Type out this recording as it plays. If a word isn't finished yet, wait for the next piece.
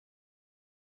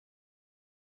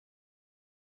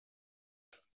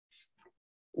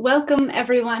welcome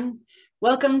everyone.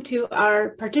 Welcome to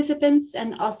our participants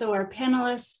and also our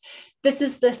panelists. This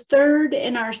is the third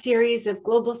in our series of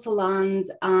global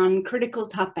salons on critical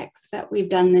topics that we've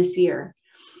done this year.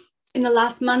 In the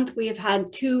last month, we have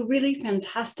had two really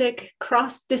fantastic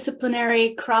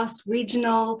cross-disciplinary,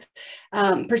 cross-regional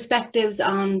perspectives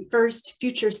on first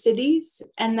future cities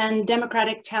and then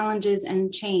democratic challenges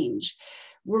and change.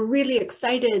 We're really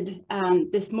excited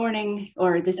this morning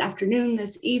or this afternoon,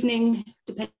 this evening,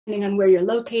 depending on where you're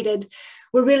located.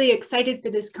 We're really excited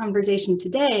for this conversation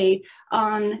today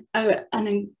on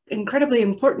an incredibly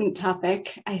important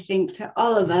topic, I think, to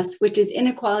all of us, which is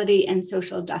inequality and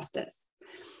social justice.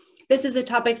 This is a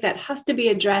topic that has to be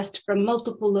addressed from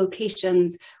multiple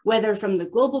locations, whether from the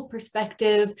global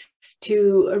perspective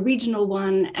to a regional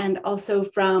one, and also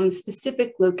from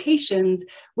specific locations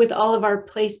with all of our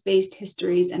place-based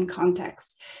histories and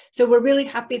contexts. So we're really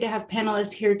happy to have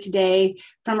panelists here today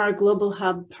from our Global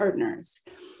Hub partners.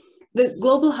 The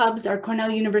Global Hubs are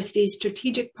Cornell University's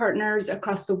strategic partners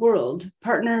across the world,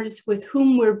 partners with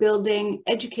whom we're building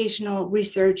educational,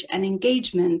 research, and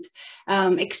engagement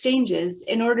exchanges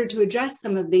in order to address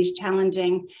some of these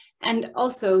challenging and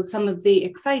also some of the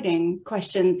exciting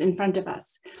questions in front of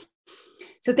us.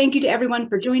 So thank you to everyone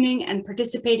for joining and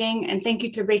participating, and thank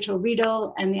you to Rachel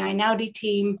Riedel and the Einaudi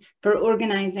team for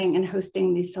organizing and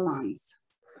hosting these salons.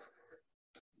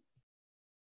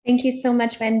 Thank you so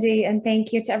much, Wendy, and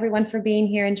thank you to everyone for being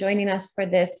here and joining us for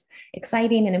this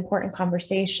exciting and important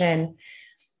conversation.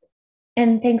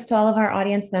 And thanks to all of our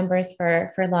audience members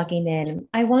for logging in.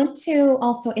 I want to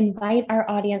also invite our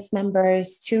audience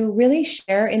members to really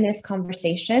share in this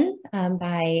conversation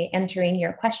by entering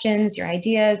your questions, your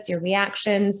ideas, your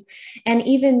reactions, and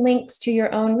even links to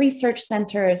your own research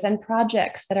centers and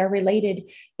projects that are related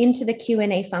into the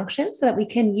Q&A function so that we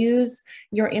can use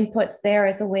your inputs there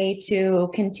as a way to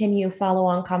continue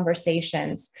follow-on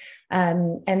conversations.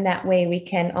 And that way we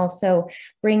can also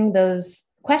bring those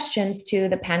questions to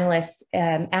the panelists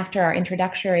after our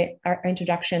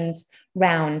introductions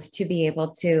round to be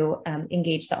able to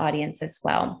engage the audience as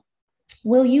well.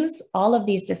 We'll use all of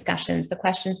these discussions, the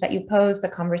questions that you pose, the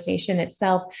conversation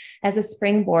itself, as a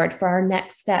springboard for our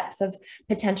next steps of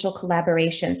potential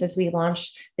collaborations as we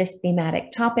launch this thematic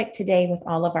topic today with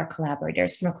all of our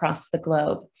collaborators from across the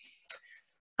globe.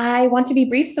 I want to be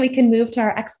brief so we can move to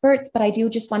our experts, but I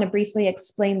do just want to briefly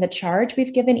explain the charge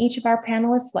we've given each of our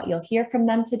panelists, what you'll hear from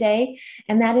them today,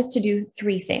 and that is to do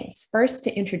three things. First,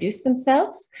 to introduce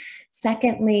themselves.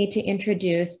 Secondly, to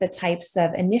introduce the types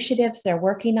of initiatives they're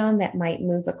working on that might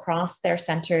move across their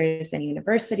centers and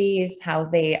universities, how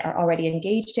they are already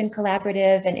engaged in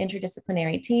collaborative and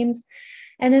interdisciplinary teams.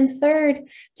 And then third,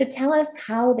 to tell us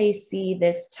how they see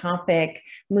this topic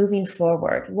moving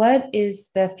forward. What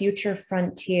is the future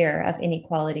frontier of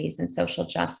inequalities and social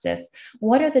justice?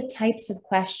 What are the types of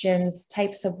questions,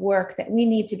 types of work that we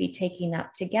need to be taking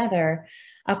up together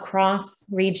across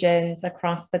regions,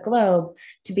 across the globe,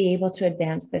 to be able to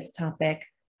advance this topic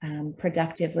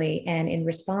productively and in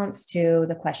response to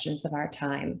the questions of our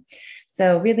time?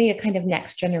 So really a kind of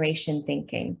next generation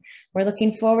thinking. We're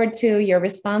looking forward to your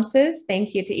responses.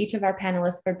 Thank you to each of our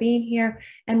panelists for being here.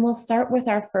 And we'll start with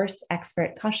our first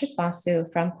expert, Kaushik Basu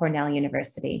from Cornell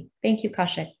University. Thank you,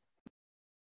 Kaushik.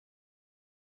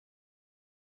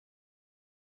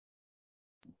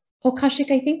 Oh,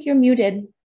 Kaushik, I think you're muted.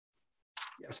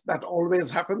 Yes, that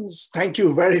always happens. Thank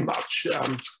you very much,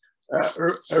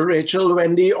 Rachel,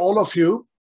 Wendy, all of you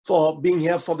for being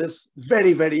here for this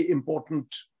very, very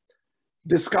important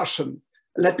discussion.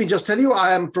 Let me just tell you,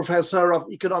 I am professor of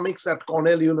economics at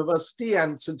Cornell University.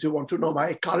 And since you want to know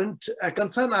my current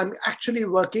concern, I'm actually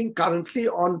working currently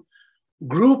on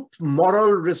group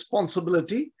moral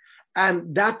responsibility.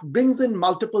 And that brings in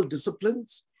multiple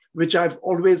disciplines, which I've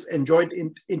always enjoyed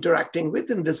interacting with.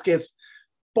 In this case,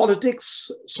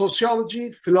 politics,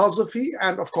 sociology, philosophy,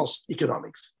 and of course,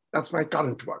 economics. That's my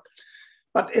current work.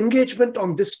 But engagement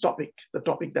on this topic, the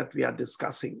topic that we are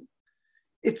discussing,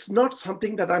 it's not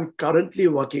something that I'm currently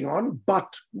working on,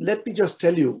 but let me just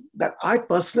tell you that I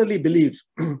personally believe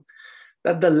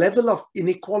that the level of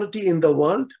inequality in the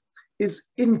world is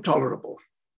intolerable.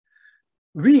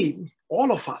 We,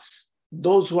 all of us,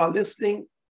 those who are listening,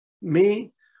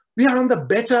 me, we are on the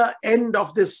better end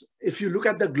of this. If you look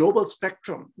at the global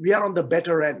spectrum, we are on the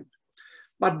better end.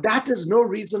 But that is no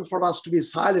reason for us to be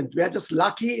silent. We are just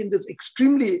lucky in this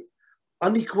extremely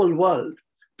unequal world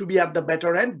to be at the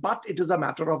better end, but it is a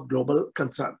matter of global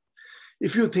concern.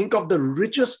 If you think of the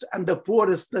richest and the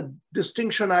poorest, the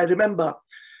distinction, I remember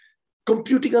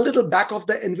computing a little back of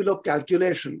the envelope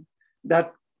calculation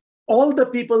that all the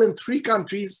people in 3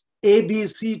 countries, A, B,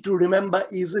 C, to remember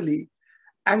easily,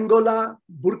 Angola,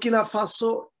 Burkina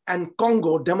Faso, and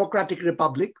Congo Democratic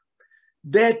Republic,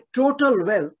 their total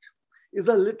wealth is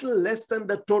a little less than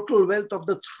the total wealth of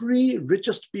the 3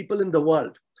 richest people in the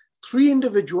world. 3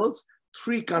 individuals,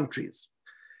 3 countries.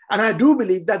 And I do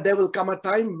believe that there will come a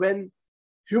time when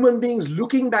human beings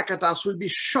looking back at us will be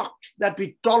shocked that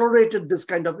we tolerated this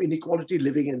kind of inequality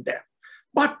living in there.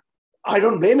 But I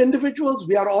don't blame individuals.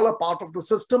 We are all a part of the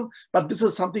system, but this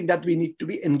is something that we need to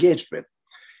be engaged with.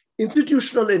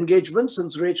 Institutional engagement,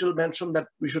 since Rachel mentioned that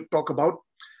we should talk about,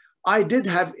 I did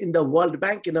have in the World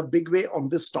Bank in a big way on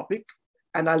this topic.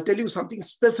 And I'll tell you something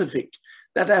specific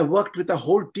that I worked with a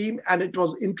whole team and it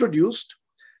was introduced.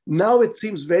 Now it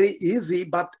seems very easy,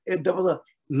 but there was a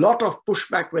lot of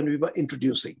pushback when we were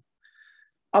introducing.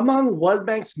 Among World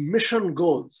Bank's mission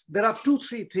goals, there are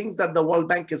 2-3 things that the World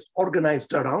Bank is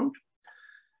organized around.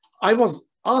 I was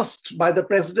asked by the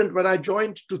president when I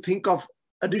joined to think of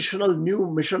additional new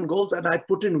mission goals, and I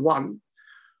put in one,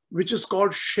 which is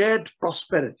called shared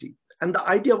prosperity. And the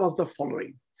idea was the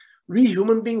following. We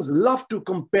human beings love to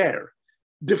compare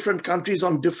different countries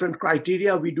on different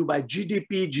criteria. We do by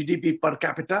GDP, GDP per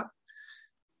capita.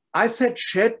 I said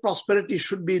shared prosperity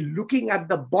should be looking at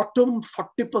the bottom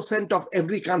 40% of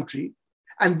every country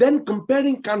and then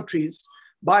comparing countries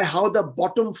by how the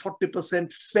bottom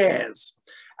 40% fares.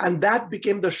 And that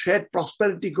became the shared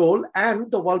prosperity goal.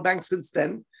 And the World Bank since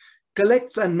then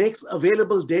collects and makes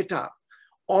available data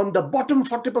on the bottom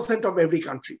 40% of every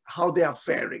country, how they are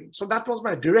faring. So that was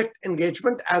my direct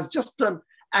engagement as just an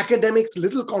academic's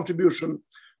little contribution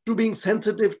to being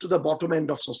sensitive to the bottom end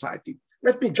of society.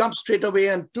 Let me jump straight away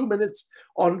in 2 minutes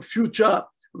on future,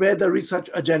 where the research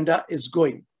agenda is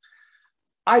going.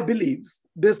 I believe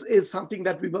this is something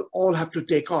that we will all have to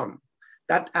take on,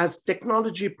 that as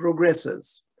technology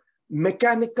progresses,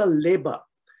 mechanical labor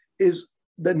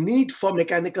the need for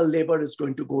mechanical labor is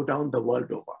going to go down the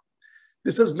world over.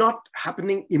 This is not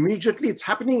happening immediately. It's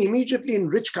happening immediately in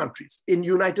rich countries, in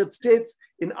United States,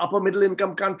 in upper middle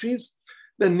income countries.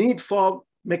 The need for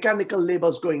mechanical labor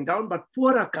is going down, but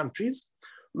poorer countries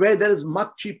where there is much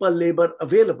cheaper labor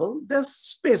available, there's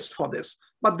space for this,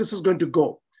 but this is going to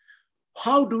go.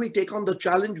 How do we take on the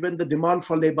challenge when the demand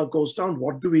for labor goes down?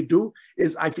 What do we do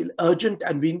is I feel urgent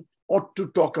and we ought to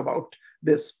talk about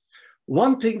this.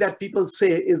 One thing that people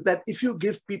say is that if you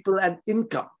give people an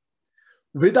income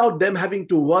without them having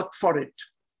to work for it,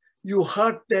 you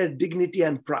hurt their dignity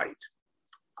and pride.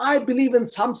 I believe in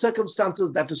some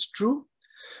circumstances that is true,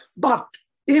 but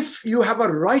if you have a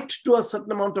right to a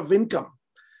certain amount of income,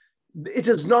 it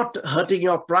is not hurting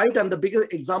your pride. And the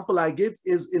biggest example I give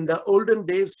is in the olden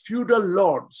days, feudal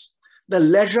lords, the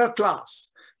leisure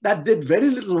class that did very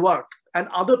little work and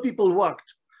other people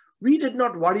worked. We did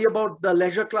not worry about the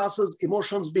leisure classes'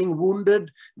 emotions being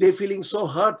wounded. They're feeling so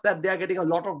hurt that they're getting a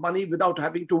lot of money without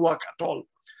having to work at all.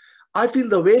 I feel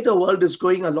the way the world is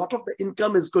going, a lot of the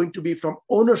income is going to be from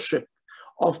ownership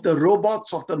of the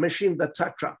robots, of the machines,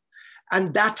 etc.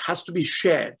 And that has to be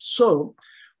shared. So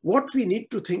what we need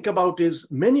to think about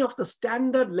is many of the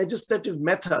standard legislative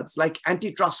methods like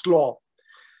antitrust law.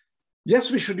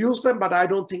 Yes, we should use them, but I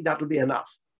don't think that will be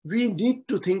enough. We need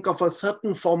to think of a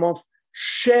certain form of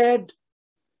shared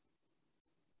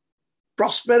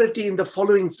prosperity in the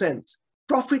following sense.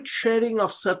 Profit sharing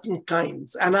of certain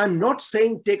kinds. And I'm not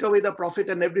saying take away the profit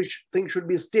and everything should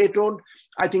be state-owned.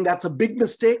 I think that's a big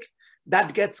mistake.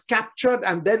 That gets captured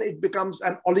and then it becomes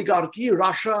an oligarchy.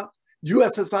 Russia,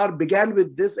 USSR began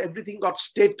with this, everything got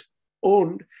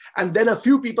state-owned, and then a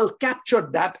few people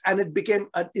captured that and it became,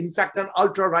 in fact, an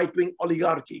ultra-right-wing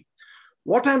oligarchy.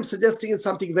 What I'm suggesting is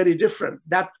something very different,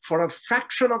 that for a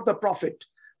fraction of the profit,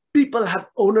 people have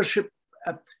ownership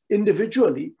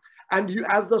individually, and you,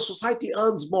 as the society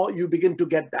earns more, you begin to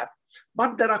get that.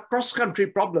 But there are cross-country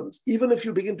problems. Even if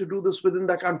you begin to do this within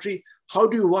the country, how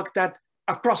do you work that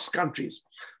across countries?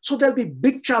 So there'll be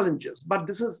big challenges, but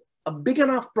this is a big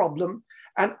enough problem.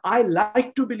 And I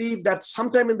like to believe that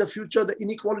sometime in the future, the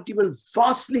inequality will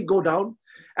vastly go down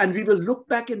and we will look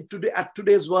back at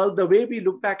today's world the way we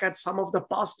look back at some of the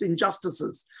past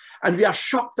injustices. And we are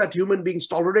shocked that human beings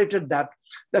tolerated that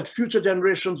future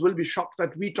generations will be shocked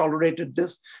that we tolerated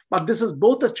this. But this is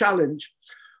both a challenge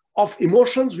of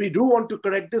emotions. We do want to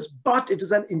correct this, but it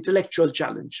is an intellectual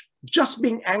challenge. Just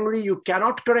being angry, you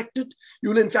cannot correct it.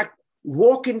 You will in fact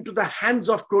walk into the hands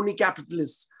of crony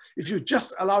capitalists if you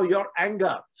just allow your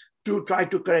anger to try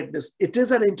to correct this. It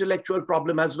is an intellectual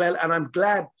problem as well. And I'm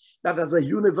glad that as a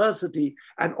university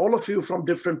and all of you from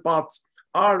different parts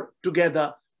are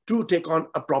together to take on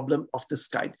a problem of this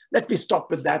kind. Let me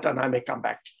stop with that and I may come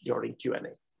back during Q&A.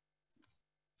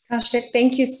 Kaushik,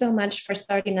 thank you so much for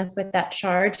starting us with that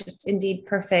charge. It's indeed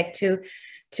perfect to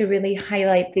to really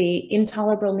highlight the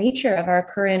intolerable nature of our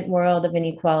current world of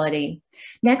inequality.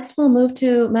 Next, we'll move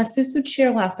to Masusu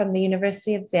Chirwa from the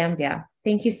University of Zambia.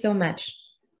 Thank you so much.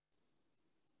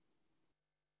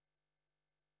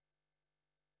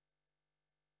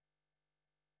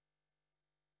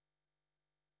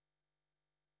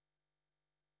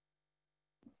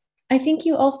 I think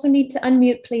you also need to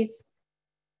unmute, please.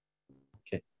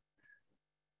 Okay.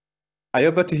 Are you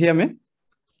able to hear me?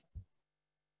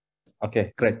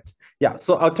 Okay, great. Yeah,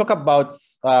 so I'll talk about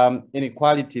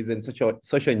inequalities and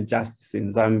social injustice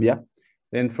in Zambia.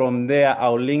 Then from there,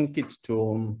 I'll link it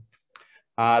to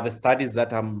the studies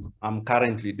that I'm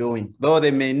currently doing, though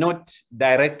they may not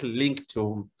directly link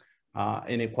to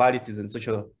inequalities and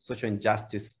social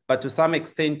injustice, but to some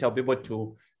extent, I'll be able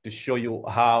to show you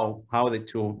how the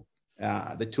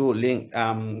two link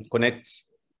connect.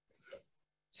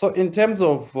 So in terms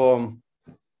of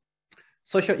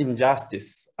social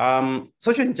injustice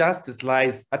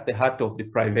lies at the heart of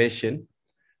deprivation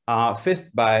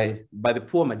faced by the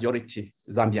poor majority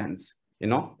Zambians, you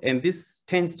know, and this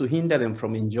tends to hinder them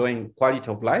from enjoying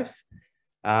quality of life.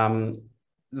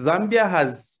 Zambia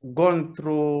has gone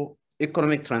through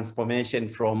economic transformation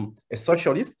from a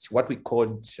socialist, what we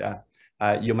called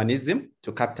humanism,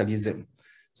 to capitalism.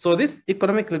 So this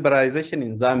economic liberalization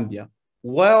in Zambia,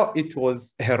 while it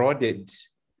was heralded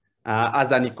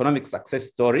as an economic success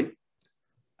story,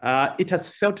 it has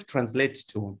failed to translate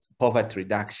to poverty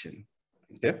reduction.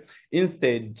 Okay?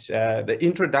 Instead, the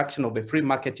introduction of a free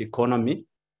market economy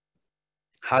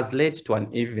has led to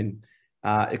uneven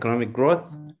economic growth,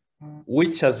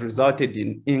 which has resulted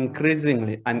in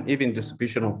increasingly uneven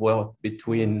distribution of wealth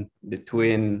between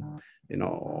you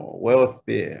know,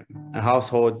 wealthy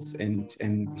households and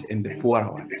the poorer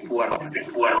ones.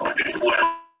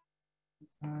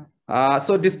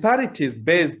 So disparities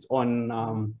based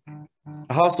on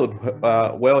household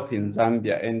wealth in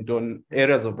Zambia and on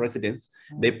areas of residence,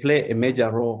 they play a major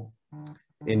role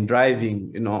in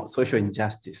driving, you know, social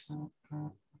injustice.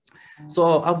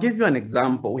 So I'll give you an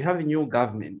example. We have a new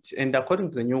government, and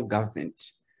according to the new government,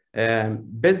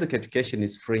 basic education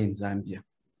is free in Zambia.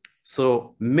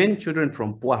 So many children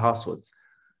from poor households,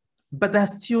 but they're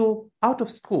still out of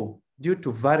school due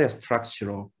to various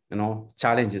structural, you know,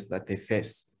 challenges that they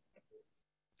face.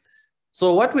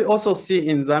 So what we also see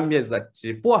in Zambia is that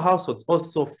poor households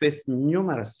also face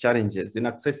numerous challenges in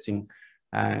accessing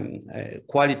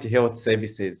quality health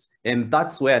services. And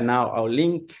that's where now I'll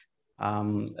link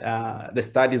the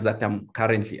studies that I'm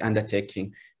currently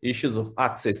undertaking, issues of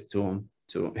access to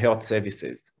health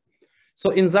services. So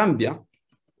in Zambia,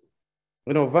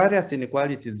 you know, various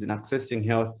inequalities in accessing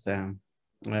health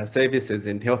services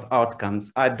and health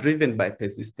outcomes are driven by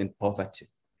persistent poverty.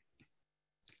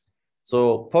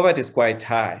 So poverty is quite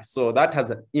high. So that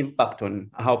has an impact on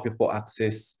how people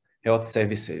access health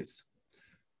services.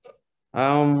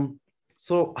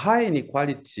 So high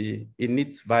inequality in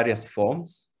its various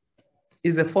forms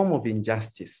is a form of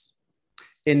injustice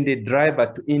and a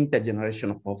driver to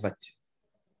intergenerational poverty.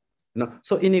 You know,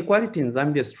 so inequality in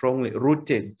Zambia is strongly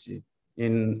rooted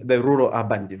in the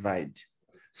rural-urban divide.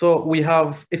 So we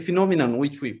have a phenomenon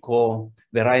which we call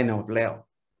the line of rail.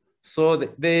 So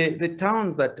the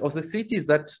towns that, or the cities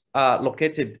that are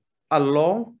located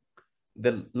along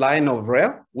the line of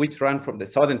rail, which run from the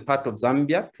southern part of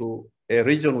Zambia to a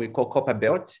region we call Copper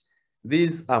Belt,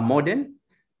 these are modern,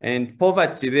 and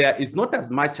poverty there is not as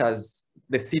much as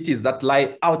the cities that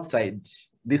lie outside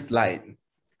this line.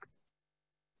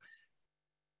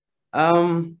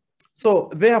 So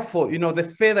therefore, you know,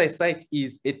 the further sight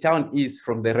is a town is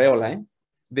from the rail line,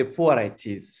 the poorer it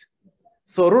is.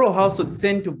 So rural households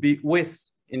tend to be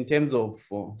worse in terms of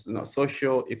you know,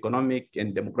 social, economic,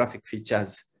 and demographic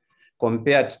features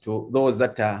compared to those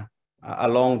that are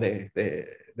along the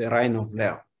line of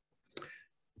rail.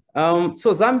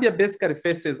 So Zambia basically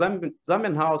faces,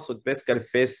 Zambian households basically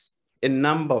face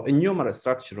numerous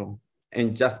structural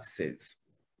injustices.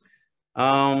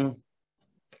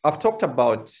 I've talked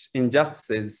about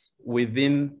injustices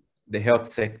within the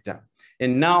health sector,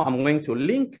 and now I'm going to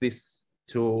link this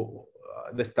to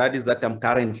the studies that I'm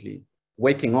currently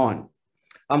working on.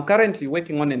 I'm currently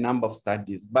working on a number of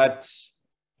studies, but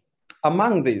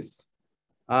among these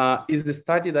is the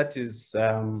study that is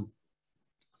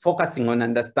focusing on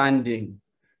understanding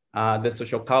the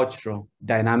social-cultural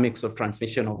dynamics of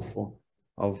transmission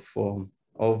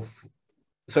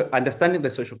so understanding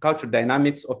the social-cultural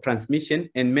dynamics of transmission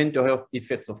and mental health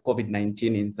effects of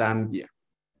COVID-19 in Zambia.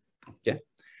 Okay.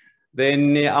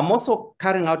 Then I'm also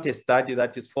carrying out a study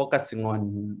that is focusing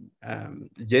on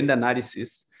gender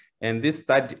analysis. And this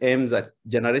study aims at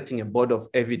generating a body of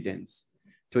evidence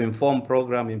to inform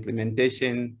program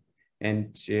implementation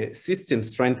and system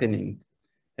strengthening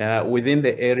within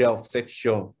the area of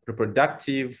sexual,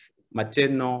 reproductive,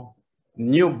 maternal,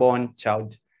 newborn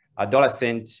child,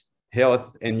 adolescent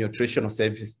health and nutritional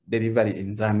service delivery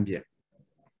in Zambia.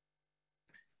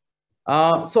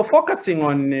 So focusing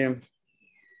on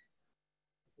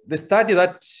the study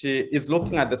that is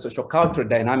looking at the social-cultural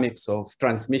dynamics of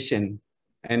transmission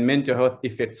and mental health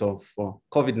effects of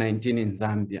COVID-19 in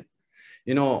Zambia.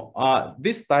 You know,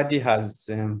 this study has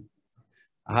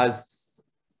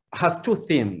two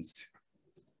themes.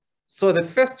 So the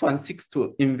first one seeks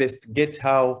to investigate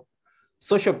how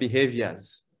social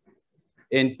behaviors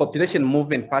and population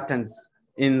movement patterns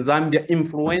in Zambia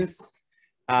influence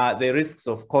the risks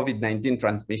of COVID-19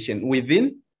 transmission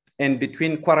within and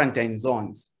between quarantine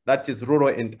zones, that is rural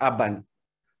and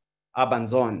urban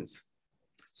zones.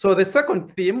 So the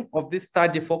second theme of this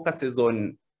study focuses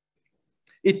on,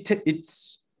 it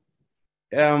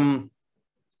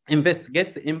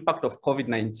investigates the impact of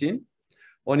COVID-19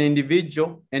 on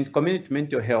individual and community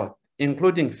mental health,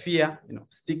 including fear,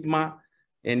 stigma,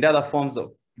 and other forms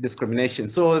of discrimination.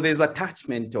 So there's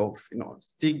attachment of,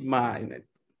 stigma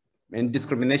and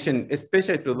discrimination,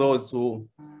 especially to those who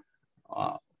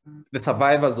the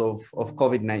survivors of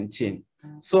COVID-19.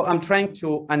 So I'm trying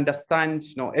to understand,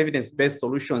 evidence-based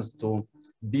solutions to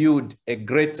build a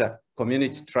greater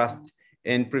community trust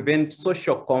and prevent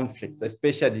social conflicts,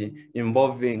 especially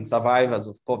involving survivors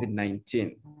of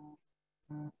COVID-19.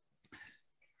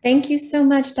 Thank you so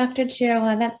much, Dr.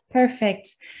 Chirawa. That's perfect.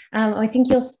 I think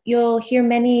you'll hear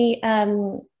many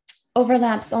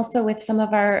overlaps also with some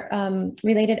of our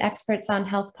related experts on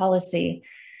health policy.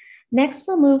 Next,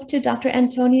 we'll move to Dr.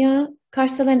 Antonia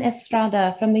Carcelén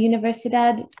Estrada from the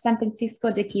Universidad San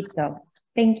Francisco de Quito.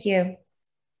 Thank you.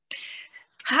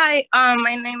 Hi,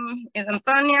 my name is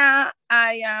Antonia.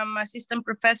 I am assistant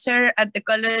professor at the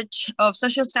College of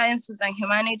Social Sciences and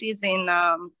Humanities in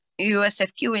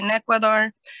USFQ in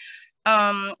Ecuador.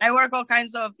 I work all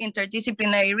kinds of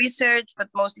interdisciplinary research, but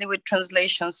mostly with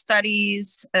translation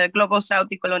studies, global South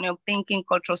decolonial thinking,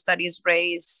 cultural studies,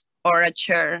 race,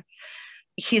 orature,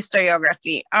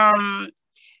 historiography.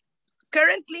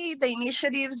 Currently, the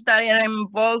initiatives that I'm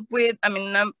involved with,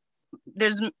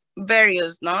 there's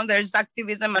various, There's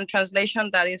activism and translation.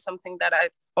 That is something that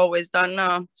I've always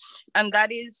done. And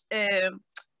that is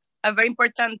a very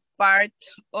important part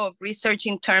of research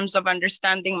in terms of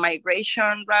understanding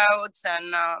migration routes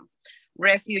and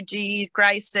refugee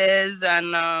crisis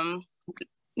and,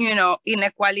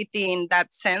 inequality in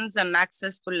that sense and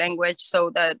access to language so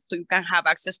that you can have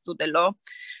access to the law.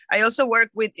 I also work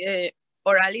with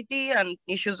orality and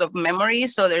issues of memory.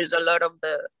 So there's a lot of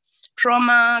the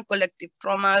trauma, collective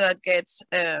trauma that gets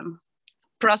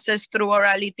processed through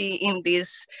orality in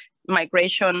these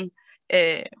migration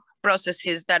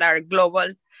processes that are global.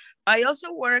 I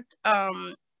also work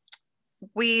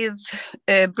with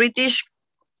British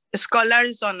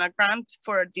scholars on a grant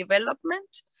for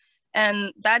development.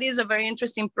 And that is a very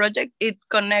interesting project. It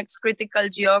connects critical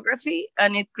geography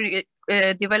and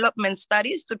development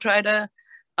studies to try to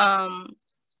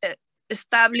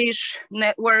establish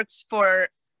networks for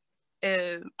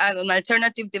an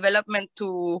alternative development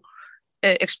to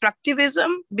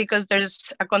extractivism, because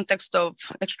there's a context of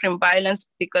extreme violence,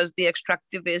 because the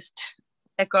extractivist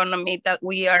economy that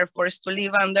we are forced to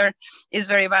live under is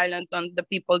very violent on the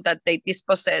people that they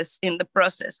dispossess in the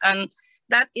process. And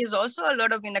that is also a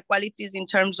lot of inequalities in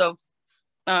terms of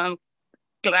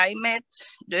climate,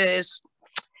 there's,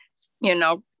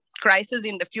 crisis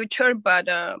in the future, but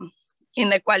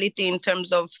inequality in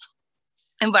terms of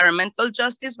environmental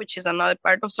justice, which is another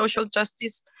part of social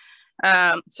justice.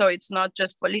 So it's not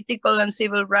just political and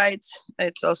civil rights,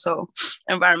 it's also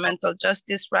environmental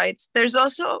justice rights. There's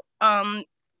also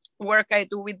work I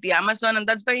do with the Amazon, and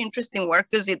that's very interesting work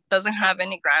because it doesn't have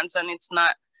any grants and it's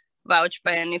not vouched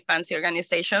by any fancy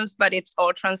organizations, but it's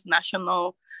all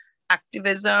transnational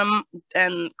activism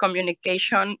and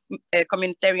communication,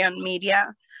 communitarian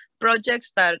media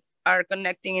projects that are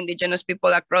connecting indigenous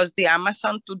people across the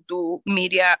Amazon to do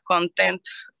media content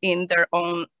in their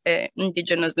own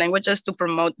indigenous languages to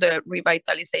promote the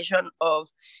revitalization of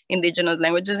indigenous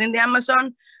languages in the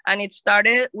Amazon. And it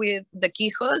started with the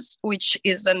Quijos, which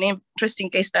is an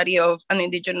interesting case study of an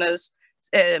indigenous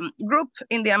group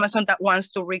in the Amazon that wants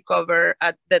to recover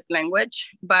that language.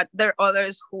 But there are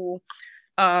others who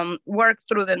work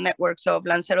through the networks of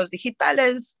Lanceros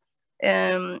Digitales,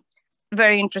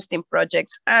 very interesting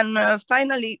projects. And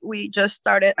finally, we just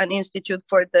started an institute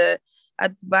for the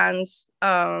advanced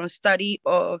study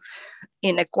of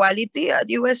inequality at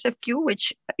USFQ,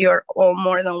 which you're all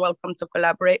more than welcome to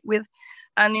collaborate with.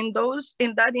 And in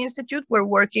that institute, we're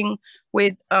working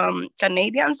with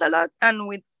Canadians a lot and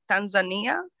with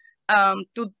Tanzania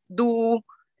to do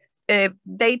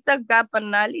data gap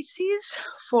analysis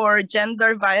for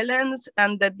gender violence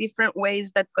and the different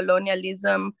ways that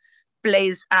colonialism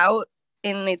plays out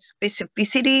in its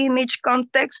specificity in each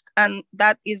context. And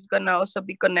that is going to also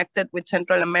be connected with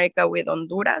Central America, with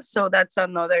Honduras. So that's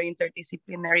another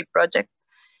interdisciplinary project.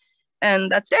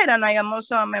 And that's it. And I am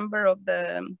also a member of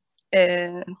the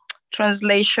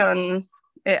translation,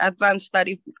 advanced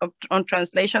study on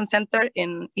translation center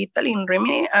in Italy, in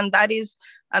Rimini. And that is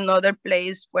another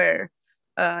place where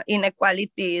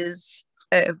inequality is,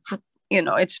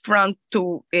 it's front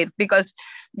to it, because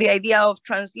the idea of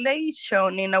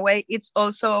translation, in a way, it's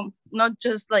also not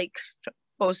just like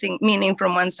posing meaning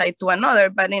from one side to another,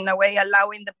 but in a way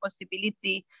allowing the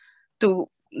possibility to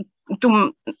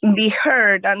be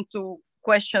heard and to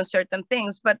question certain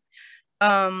things. But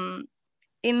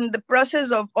in the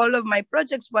process of all of my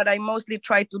projects, what I mostly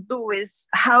try to do is,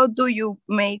 how do you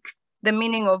make the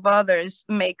meaning of others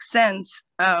make sense?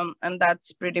 And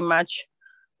that's pretty much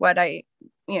what I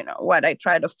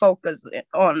try to focus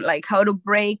on, like how to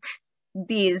break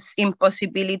this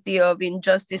impossibility of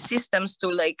injustice systems to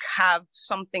like have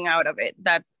something out of it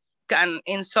that can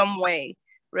in some way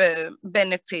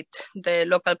benefit the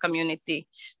local community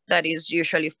that is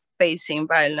usually facing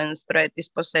violence, threat,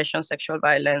 dispossession, sexual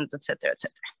violence, etc.,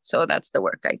 etc. So that's the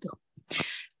work I do.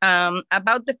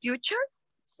 About the future,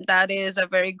 that is a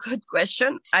very good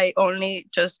question. I only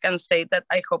just can say that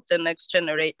I hope the next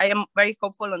generation, I am very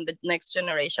hopeful on the next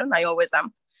generation. I always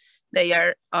am. They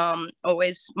are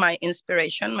always my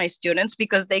inspiration, my students,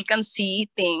 because they can see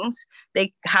things.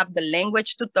 They have the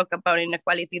language to talk about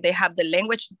inequality. They have the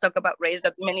language to talk about race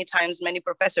that many times many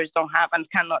professors don't have and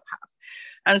cannot have.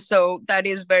 And so that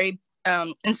is very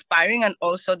inspiring, and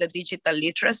also the digital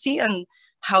literacy and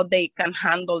how they can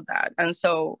handle that. And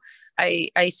so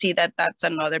I see that that's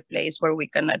another place where we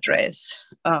can address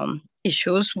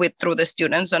issues through the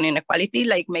students on inequality,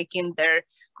 like making their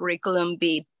curriculum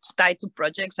be tied to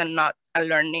projects and not a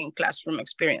learning classroom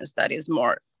experience that is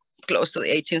more close to the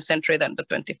 18th century than the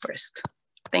 21st.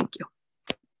 Thank you.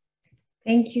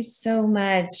 Thank you so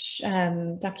much,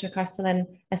 Dr. Carcelén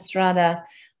Estrada.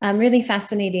 Really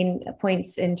fascinating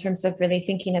points in terms of really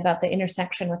thinking about the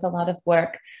intersection with a lot of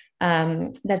work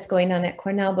that's going on at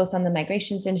Cornell, both on the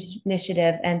Migrations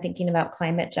Initiative and thinking about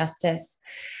climate justice.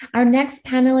 Our next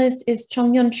panelist is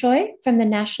Chongyeon Choi from the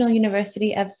National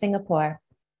University of Singapore.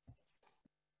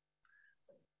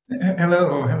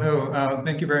 Hello.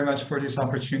 Thank you very much for this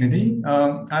opportunity.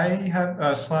 I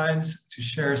have slides to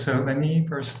share, so let me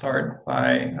first start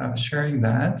by sharing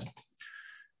that.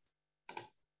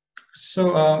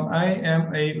 So I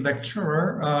am a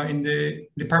lecturer in the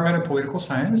Department of Political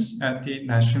Science at the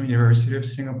National University of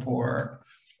Singapore.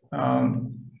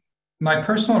 My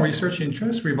personal research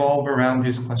interests revolve around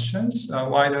these questions.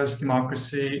 Why does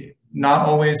democracy not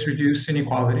always reduce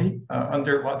inequality?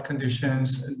 Under what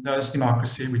conditions does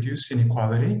democracy reduce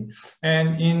inequality?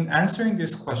 And in answering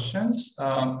these questions,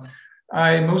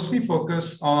 I mostly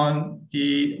focus on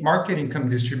the market income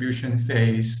distribution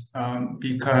phase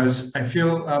because I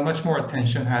feel much more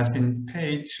attention has been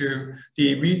paid to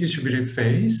the redistributive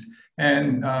phase,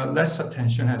 and less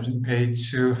attention has been paid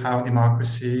to how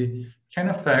democracy can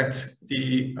affect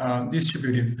the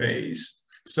distributive phase.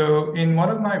 So in one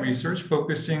of my research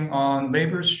focusing on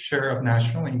labor's share of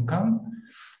national income,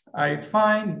 I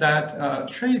find that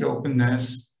trade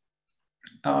openness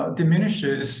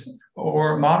diminishes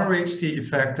or moderates the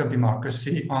effect of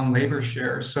democracy on labor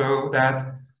share, so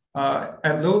that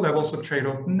at low levels of trade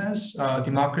openness,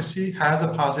 democracy has a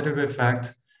positive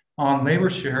effect on labor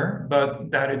share,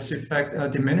 but that its effect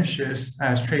diminishes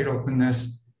as trade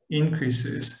openness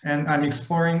increases. And I'm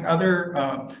exploring other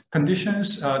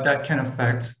conditions that can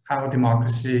affect how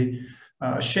democracy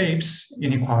shapes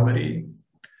inequality.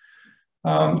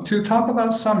 To talk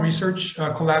about some research,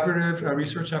 collaborative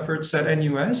research efforts at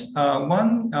NUS,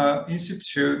 one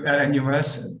institute at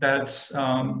NUS that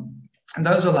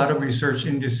does a lot of research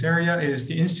in this area is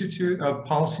the Institute of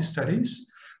Policy Studies,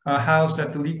 housed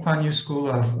at the Lee Kuan Yew School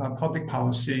of Public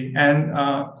Policy. And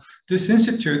this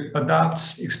institute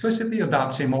explicitly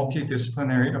adopts a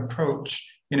multidisciplinary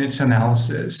approach in its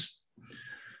analysis.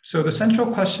 So the central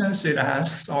questions it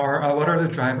asks are, what are the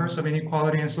drivers of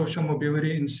inequality and social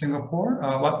mobility in Singapore?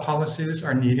 What policies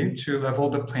are needed to level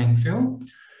the playing field?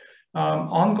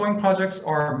 Ongoing projects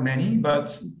are many,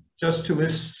 but just to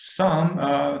list some,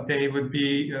 they would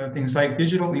be things like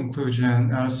digital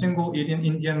inclusion, single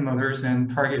Indian mothers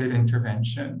and targeted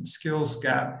intervention, skills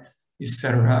gap,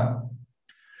 etc.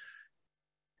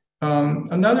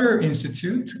 Another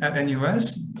institute at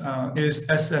NUS is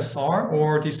SSR,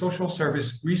 or the Social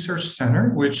Service Research Center,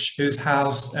 which is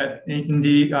housed in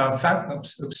the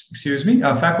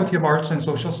Faculty of Arts and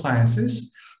Social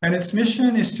Sciences. And its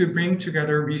mission is to bring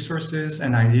together resources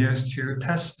and ideas to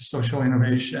test social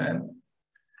innovation.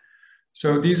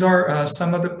 So these are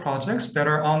some of the projects that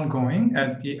are ongoing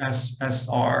at the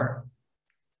SSR.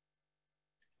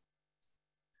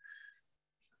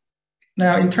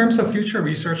 Now, in terms of future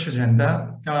research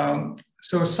agenda,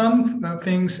 so some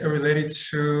things are related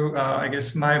to, I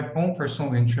guess, my own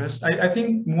personal interest. I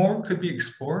think more could be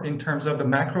explored in terms of the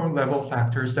macro level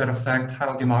factors that affect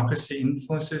how democracy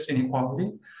influences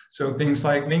inequality. So things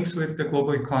like links with the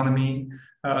global economy,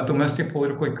 domestic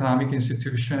political economic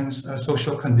institutions,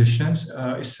 social conditions,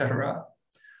 etc.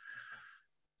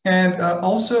 And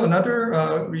also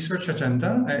another research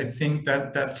agenda, I think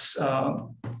that's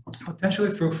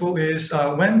potentially fruitful is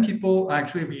when people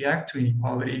actually react to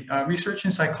inequality. Research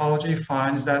in psychology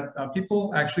finds that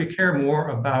people actually care more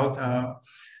about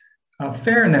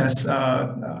fairness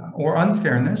or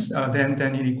unfairness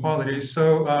than inequality.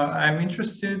 So I'm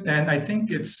interested, and I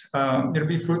think it'll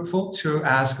be fruitful to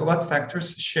ask what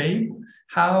factors shape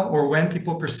how or when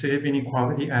people perceive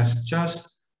inequality as just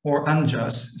or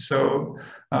unjust. So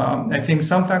I think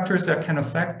some factors that can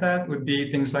affect that would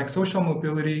be things like social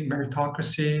mobility,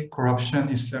 meritocracy, corruption,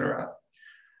 etc.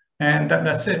 And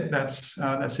that's it. That's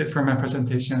it for my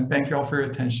presentation. Thank you all for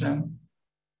your attention.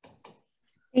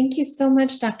 Thank you so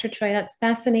much, Dr. Choi. That's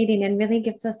fascinating and really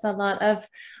gives us a lot of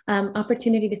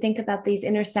opportunity to think about these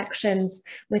intersections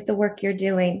with the work you're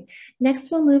doing. Next,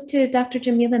 we'll move to Dr.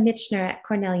 Jamila Michener at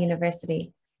Cornell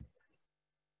University.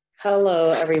 Hello,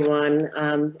 everyone,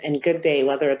 and good day,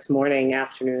 whether it's morning,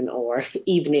 afternoon, or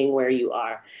evening where you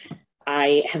are.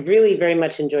 I have really very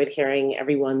much enjoyed hearing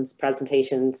everyone's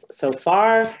presentations so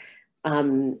far.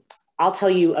 I'll tell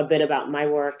you a bit about my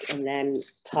work and then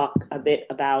talk a bit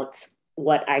about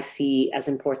what I see as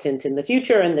important in the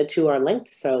future, and the two are linked,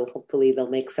 so hopefully they'll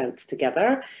make sense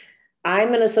together.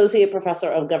 I'm an associate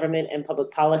professor of government and public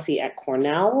policy at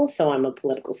Cornell, so I'm a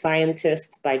political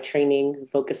scientist by training who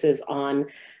focuses on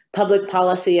public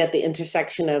policy at the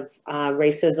intersection of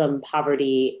racism,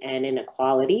 poverty, and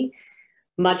inequality.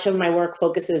 Much of my work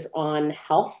focuses on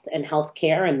health and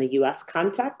healthcare in the US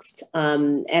context,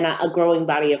 and a growing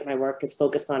body of my work is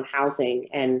focused on housing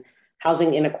and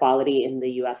housing inequality in the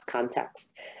US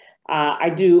context. I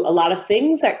do a lot of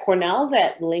things at Cornell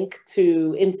that link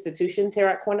to institutions here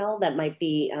at Cornell that might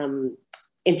be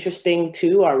interesting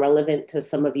to or relevant to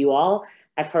some of you all.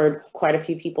 I've heard quite a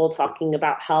few people talking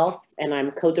about health, and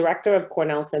I'm co-director of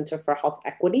Cornell Center for Health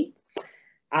Equity.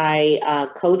 I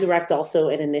co-direct also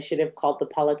an initiative called the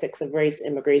Politics of Race,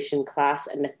 Immigration, Class,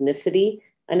 and Ethnicity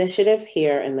initiative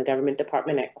here in the government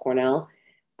department at Cornell.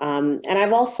 And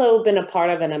I've also been a part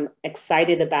of, and I'm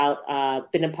excited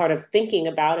about, been a part of thinking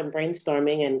about and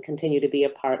brainstorming, and continue to be a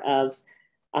part of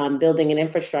building an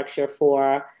infrastructure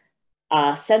for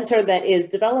a center that is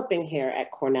developing here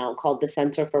at Cornell called the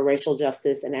Center for Racial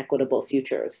Justice and Equitable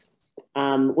Futures,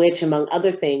 which, among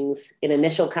other things, in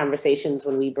initial conversations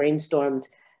when we brainstormed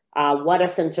what a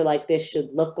center like this should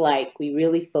look like, we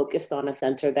really focused on a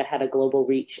center that had a global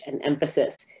reach and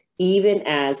emphasis, even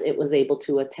as it was able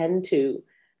to attend to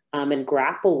and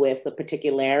grapple with the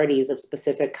particularities of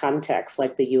specific contexts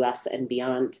like the US and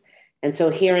beyond. And so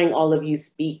hearing all of you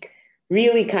speak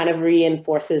really kind of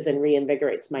reinforces and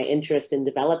reinvigorates my interest in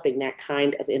developing that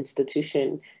kind of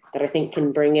institution that I think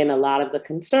can bring in a lot of the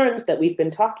concerns that we've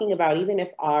been talking about, even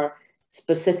if our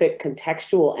specific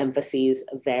contextual emphases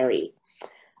vary.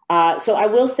 So I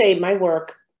will say my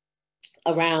work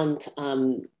around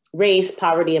race,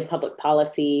 poverty, and public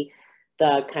policy,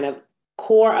 the kind of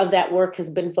core of that work has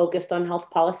been focused on health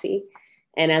policy.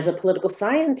 And as a political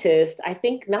scientist, I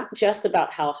think not just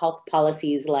about how health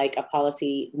policies like a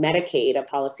policy, Medicaid, a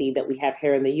policy that we have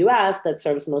here in the US that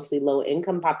serves mostly low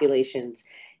income populations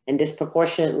and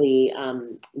disproportionately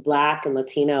Black and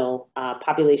Latino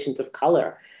populations of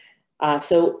color.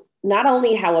 So not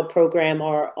only how a program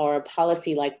or a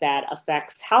policy like that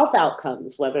affects health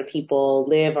outcomes, whether people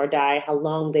live or die, how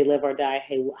long they live or die,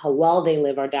 how well they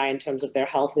live or die in terms of their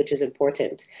health, which is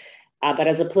important. But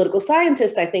as a political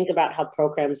scientist, I think about how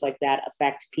programs like that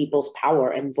affect people's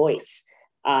power and voice,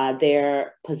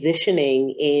 their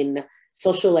positioning in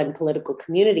social and political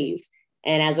communities.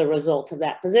 And as a result of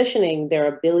that positioning, their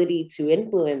ability to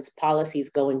influence policies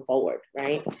going forward,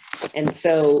 right? And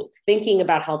so thinking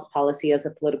about health policy as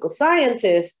a political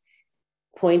scientist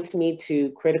points me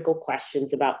to critical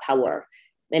questions about power.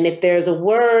 And if there's a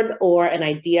word or an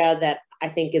idea that I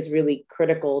think is really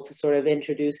critical to sort of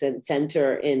introduce and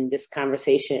center in this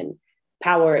conversation.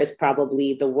 Power is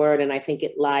probably the word, and I think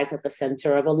it lies at the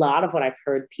center of a lot of what I've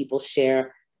heard people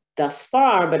share thus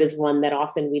far, but is one that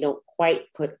often we don't quite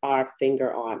put our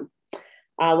finger on.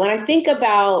 When I think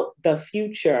about the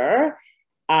future,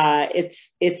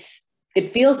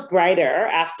 it feels brighter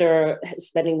after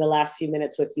spending the last few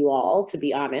minutes with you all, to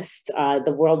be honest.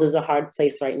 The world is a hard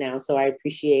place right now, so I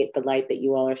appreciate the light that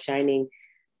you all are shining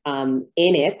in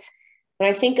it. When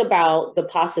I think about the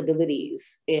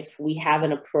possibilities, if we have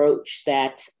an approach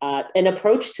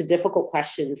to difficult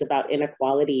questions about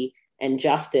inequality and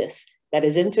justice that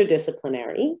is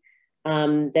interdisciplinary,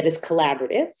 that is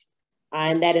collaborative,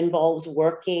 and that involves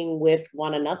working with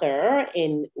one another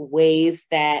in ways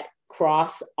that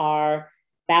cross our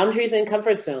boundaries and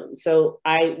comfort zones. So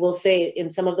I will say,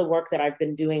 in some of the work that I've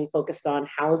been doing focused on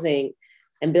housing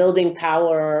and building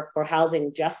power for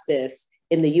housing justice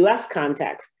in the US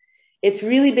context, it's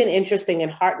really been interesting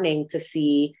and heartening to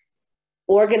see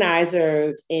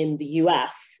organizers in the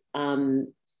US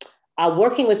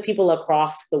working with people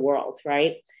across the world,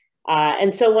 right?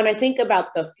 And so when I think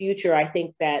about the future, I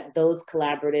think that those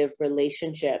collaborative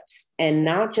relationships, and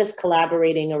not just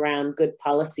collaborating around good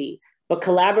policy, but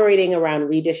collaborating around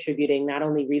redistributing not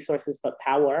only resources, but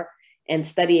power, and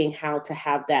studying how to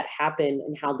have that happen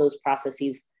and how those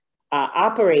processes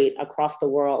operate across the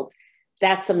world,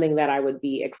 that's something that I would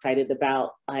be excited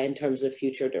about in terms of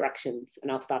future directions.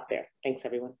 And I'll stop there. Thanks,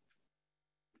 everyone.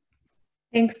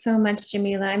 Thanks so much,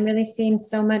 Jamila. I'm really seeing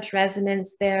so much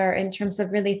resonance there in terms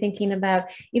of really thinking about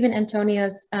even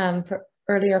Antonio's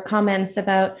earlier comments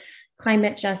about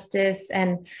climate justice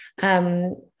and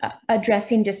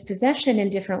addressing dispossession in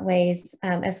different ways,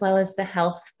 as well as the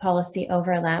health policy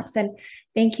overlaps. And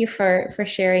thank you for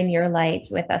sharing your light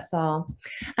with us all.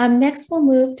 Next, we'll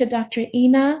move to Dr.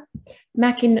 Ina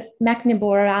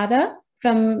Macniborada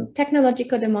from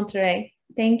Tecnológico de Monterrey.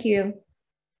 Thank you.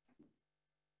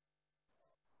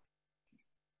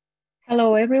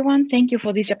 Hello, everyone. Thank you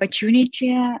for this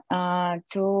opportunity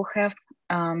to have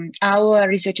our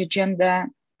research agenda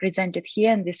presented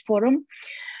here in this forum.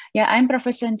 Yeah, I'm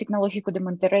professor in Tecnológico de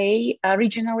Monterrey.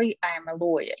 Originally, I am a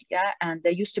lawyer, and I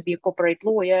used to be a corporate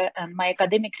lawyer, and my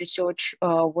academic research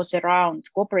was around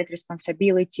corporate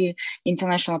responsibility,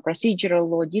 international procedural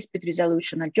law, dispute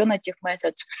resolution, alternative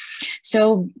methods.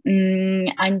 So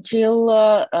until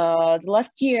the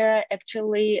last year,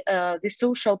 actually, the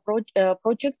social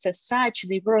projects as such,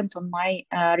 they weren't on my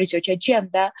research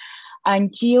agenda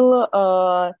until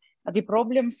the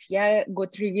problems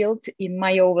got revealed in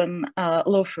my own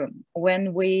law firm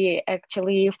when we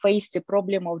actually faced the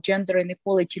problem of gender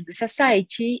inequality in the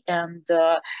society, and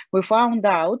we found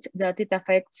out that it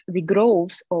affects the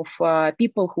growth of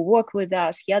people who work with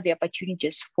us, the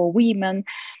opportunities for women.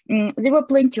 There were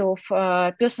plenty of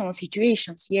personal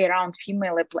situations around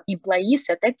female employees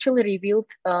that actually revealed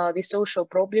the social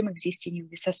problem existing in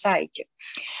the society.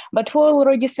 But for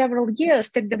already several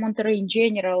years, Tec de Monterrey in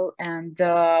general and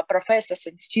professors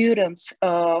and students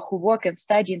who work and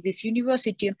study in this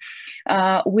university,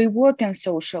 we work on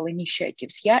social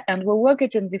initiatives, and we work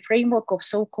it in the framework of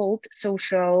so-called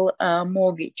social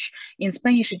mortgage. In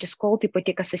Spanish, it is called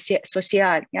hipoteca social.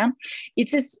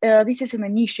 This is an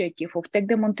initiative of Tec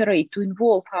de Monterrey to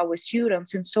involve our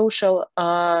students in social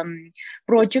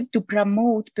project to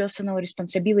promote personal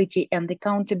responsibility and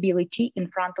accountability in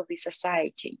front of the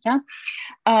society.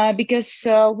 Because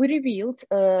we revealed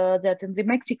that in the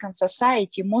Mexican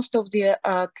society, most of the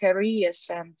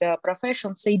careers and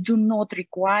professions, they do not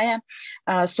require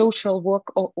social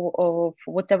work of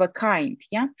whatever kind.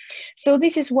 So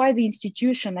this is why the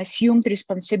institution assumed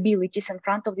responsibilities in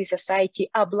front of the society,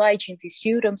 obliging the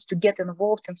students to get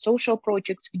involved in social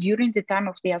projects during the time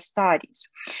of their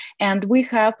studies. And we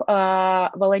have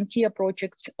volunteer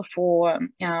projects for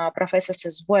professors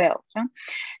as well.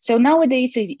 So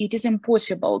nowadays, it is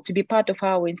impossible to be part of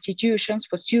our institutions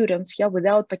for students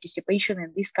without participation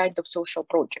in this kind of social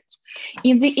projects.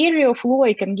 In the area of law,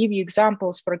 I can give you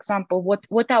examples, for example,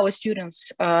 what our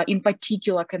students in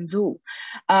particular can do.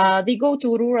 They go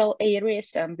to rural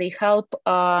areas and they help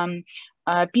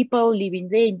people living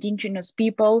there, indigenous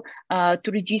people,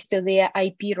 to register their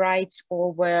IP rights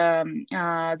over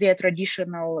their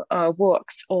traditional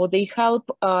works, or they help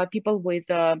people with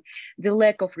the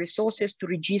lack of resources to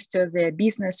register their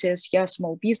businesses,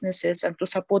 small businesses, and to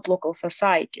support local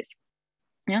societies.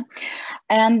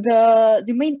 And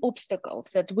the main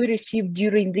obstacles that we received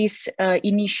during this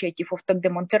initiative of Tec de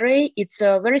Monterrey, it's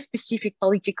a very specific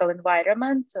political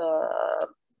environment.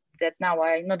 that now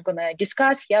I'm not going to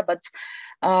discuss, but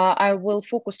I will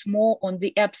focus more on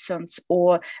the absence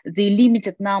or the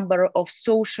limited number of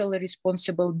socially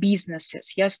responsible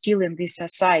businesses, still in this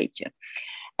society.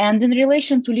 And in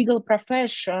relation to legal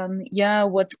profession,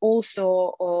 what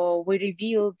also we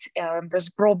revealed as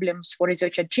problems for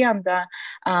research agenda,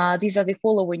 these are the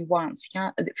following ones.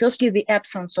 Firstly, the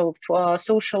absence of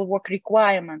social work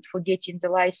requirement for getting the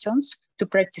license to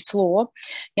practice law,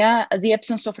 the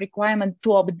absence of requirement to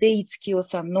update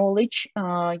skills and knowledge,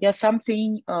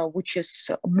 something which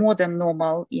is more than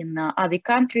normal in other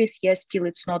countries, still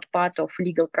it's not part of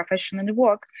legal profession and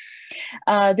work.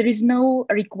 There is no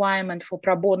requirement for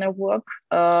pro bono work.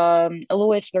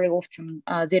 Lawyers very often,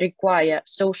 they require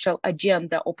social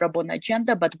agenda or pro bono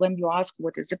agenda, but when you ask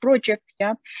what is the project,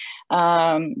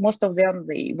 most of them,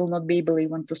 they will not be able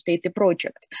even to state the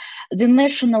project. The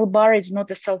national bar is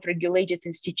not a self-regulated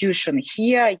institution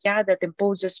here, that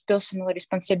imposes personal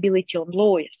responsibility on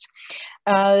lawyers.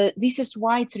 This is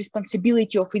why it's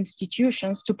responsibility of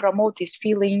institutions to promote this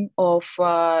feeling of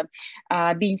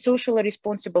being socially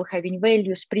responsible, having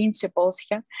values, principles,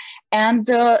 and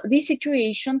this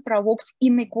situation provokes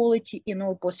inequality in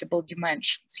all possible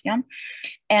dimensions,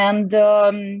 and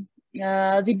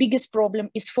the biggest problem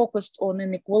is focused on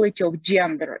inequality of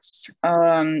genders.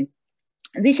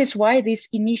 This is why these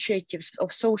initiatives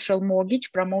of social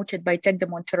mortgage promoted by Tec de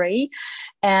Monterrey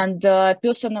and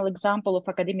personal example of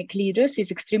academic leaders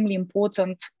is extremely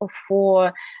important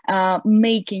for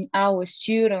making our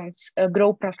students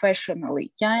grow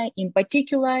professionally, in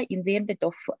particular in the ambit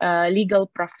of legal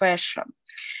profession.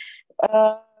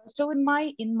 So in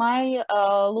my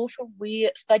law firm,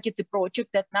 we studied the project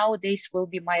that nowadays will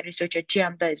be my research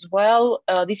agenda as well.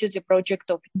 This is a project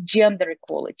of gender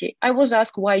equality. I was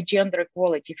asked why gender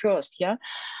equality first,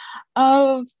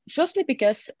 firstly,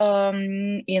 because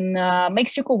in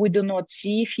Mexico, we do not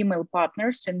see female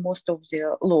partners in most of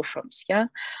the law firms,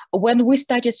 When we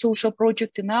started social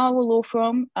project in our law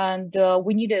firm and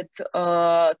we needed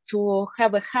to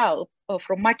have a help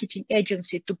from marketing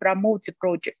agency to promote the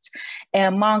projects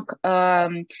among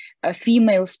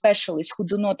female specialists who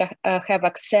do not have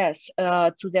access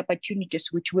to the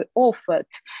opportunities which we offered,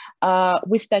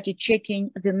 we started checking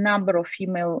the number of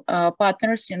female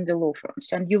partners in the law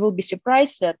firms. And you will be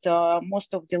surprised that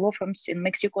most of the law firms in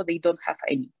Mexico, they don't have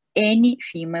any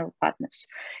female partners.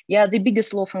 The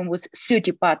biggest law firm with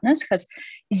 30 partners has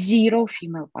 0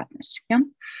 female partners.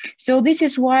 So this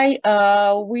is why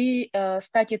we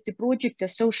started the project, a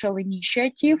social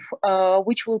initiative,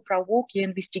 which will provoke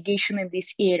investigation in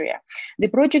this area. The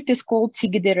project is called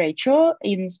Sigue Derecho.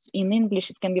 In English,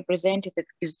 it can be presented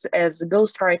as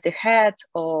Ghost Right Ahead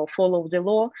or Follow the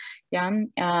Law.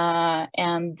 And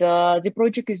the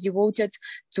project is devoted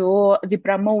to the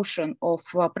promotion of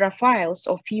profiles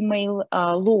of female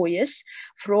lawyers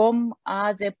from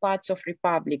other parts of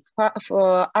Republic.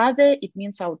 For other, it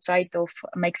means outside of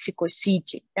Mexico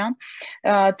City,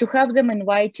 to have them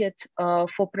invited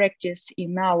for practice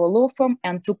in our law firm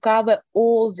and to cover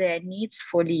all their needs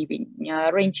for living,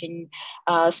 renting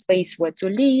space where to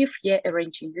live,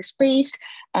 arranging the space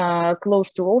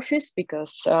close to office,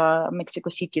 because Mexico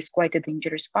City is quite a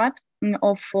dangerous part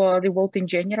of the world in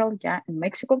general, in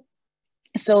Mexico.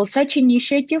 So such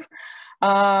initiative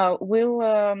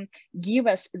will give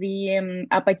us the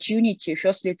opportunity,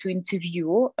 firstly, to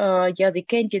interview the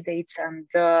candidates and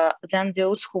then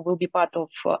those who will be part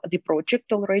of the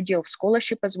project already, of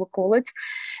scholarship, as we call it.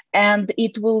 And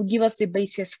it will give us the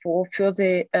basis for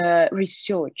further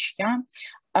research.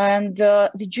 And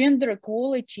the gender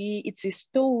equality, it's a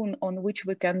stone on which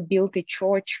we can build a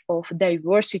church of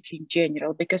diversity in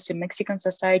general, because the Mexican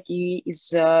society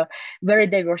is very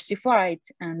diversified.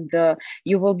 And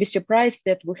you will be surprised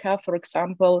that we have, for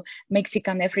example,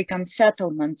 Mexican African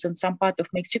settlements in some part of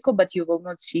Mexico, but you will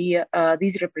not see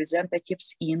these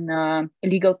representatives in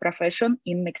legal profession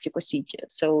in Mexico City.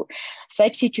 So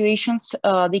such situations,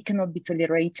 they cannot be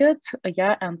tolerated,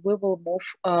 and we will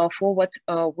move forward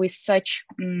with such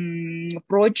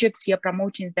projects,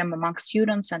 promoting them among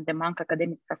students and among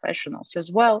academic professionals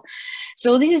as well.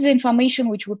 So this is information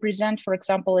which we present, for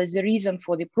example, as a reason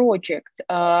for the project,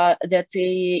 that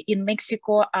in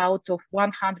Mexico, out of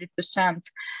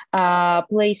 100%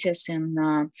 places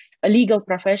in a legal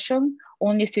profession,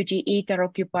 only 38 are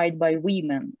occupied by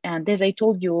women. And as I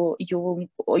told you,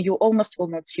 you almost will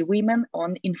not see women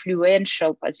on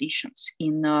influential positions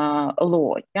in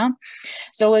law.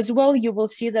 So as well, you will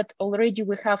see that already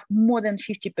we have more than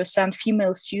 50%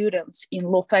 female students in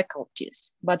law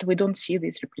faculties, but we don't see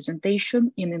this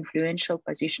representation in influential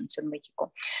positions in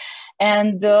Mexico.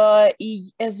 And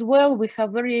as well, we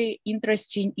have very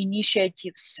interesting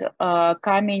initiatives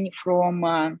coming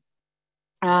from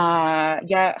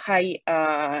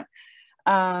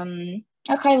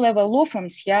high-level law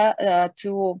firms,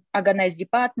 to organize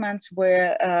departments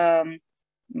where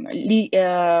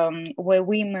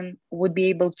women would be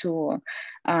able to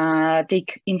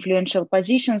take influential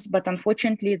positions, but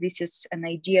unfortunately, this is an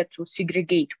idea to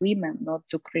segregate women, not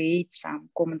to create some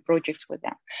common projects with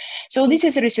them. So this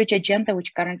is a research agenda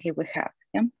which currently we have.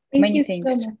 Yeah? Many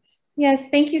thanks. So much. Yes,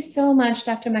 thank you so much,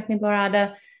 Dr.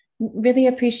 Makniborada. Really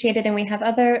appreciate it. And we have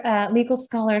other legal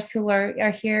scholars who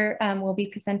are here, will be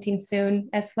presenting soon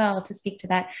as well to speak to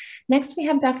that. Next, we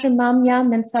have Dr. Mamya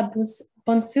Mensah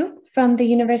Bonsu from the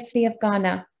University of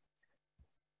Ghana.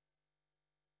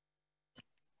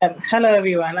 Hello,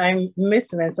 everyone. I'm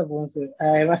Miss Mensah Bonsu.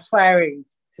 I'm aspiring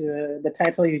to the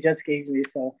title you just gave me,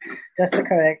 so just to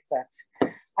correct that.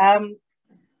 I'm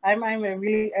a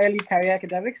really early career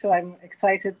academic, so I'm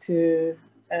excited to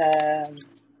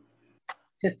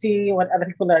see what other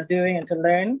people are doing and to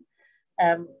learn.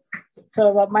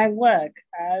 So about my work,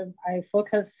 I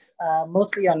focus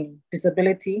mostly on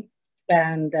disability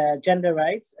and gender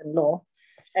rights and law.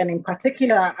 And in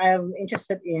particular, I'm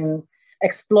interested in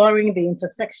exploring the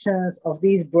intersections of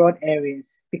these broad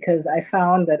areas, because I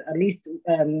found that at least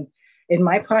in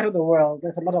my part of the world,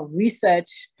 there's a lot of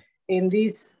research in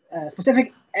these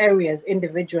specific areas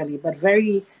individually, but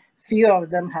very few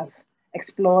of them have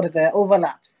explored the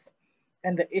overlaps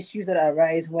and the issues that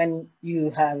arise when you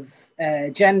have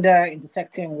gender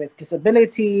intersecting with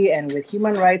disability and with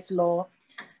human rights law.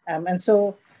 And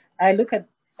so I look at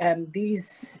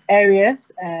these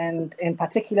areas, and in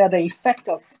particular, the effect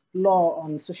of law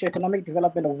on socioeconomic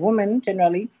development of women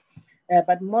generally,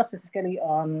 but more specifically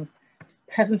on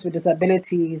persons with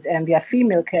disabilities and their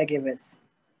female caregivers.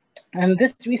 And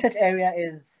this research area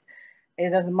is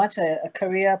as much a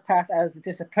career path as it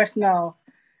is a personal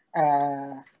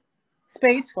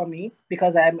space for me,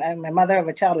 because I'm a mother of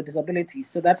a child with disabilities.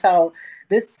 So that's how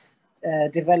this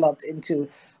developed into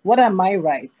what are my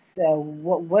rights?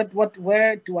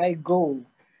 Where do I go?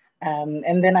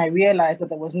 And then I realized that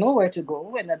there was nowhere to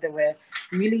go, and that there were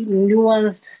really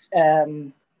nuanced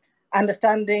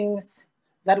understandings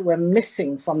that were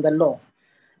missing from the law,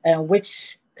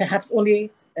 which perhaps only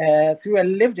through a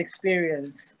lived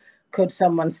experience could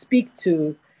someone speak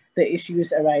to the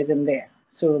issues arising there.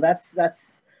 So that's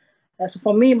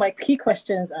for me, my key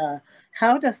questions are,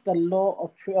 how does the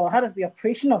law, or how does the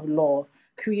operation of law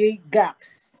create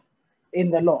gaps in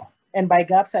the law? And by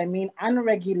gaps, I mean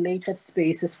unregulated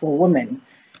spaces for women,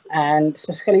 and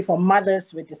specifically for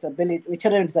mothers with disability, with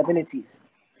children with disabilities.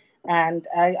 And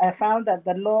I found that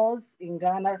the laws in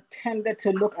Ghana tended to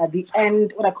look at the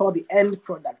end, what I call the end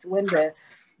product, when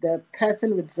the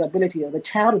person with disability or the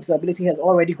child with disability has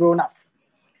already grown up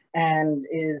and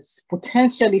is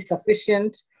potentially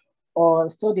sufficient or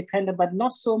still dependent, but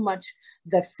not so much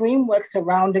the framework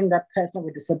surrounding that person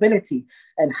with disability,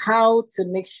 and how to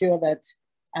make sure that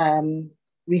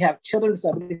we have children with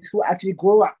disabilities who actually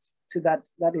grow up to that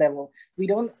level.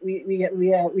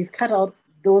 We've cut out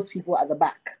those people at the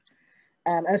back.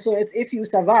 And so it's, if you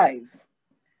survive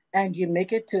and you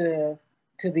make it to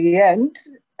the end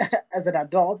as an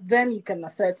adult, then you can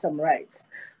assert some rights.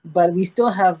 But we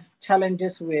still have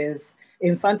challenges with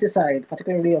infanticide,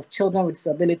 particularly of children with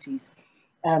disabilities,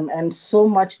 and so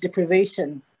much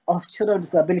deprivation of children with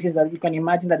disabilities that you can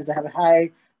imagine that have a high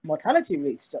mortality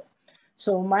rate still.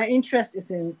 So my interest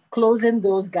is in closing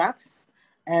those gaps,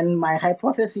 and my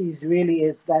hypothesis really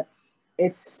is that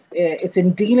it's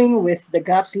in dealing with the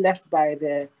gaps left by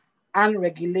the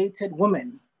unregulated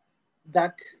women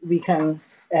that we can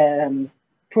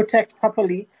protect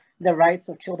properly the rights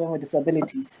of children with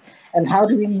disabilities. And how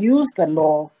do we use the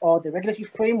law or the regulatory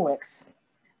frameworks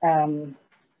to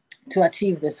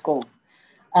achieve this goal?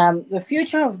 The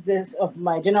future of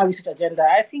my general research agenda,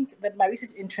 I think that my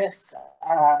research interests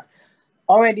are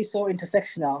already so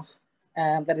intersectional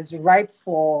that is ripe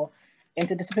for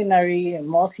interdisciplinary and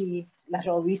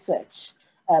multilateral research,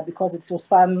 because it will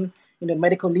span,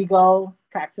 medical legal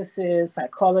practices,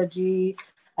 psychology,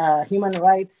 human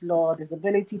rights law,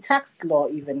 disability, tax law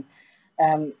even.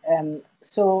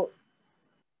 So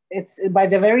it's, by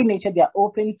their very nature, they are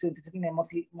open to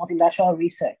interdisciplinary multilateral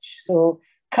research. So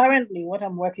currently what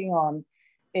I'm working on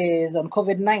is on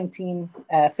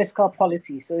COVID-19 fiscal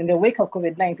policy. So in the wake of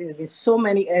COVID-19, there's been so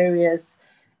many areas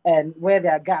and where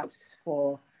there are gaps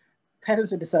for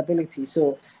persons with disabilities.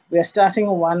 So we are starting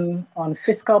one on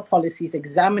fiscal policies,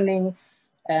 examining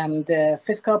the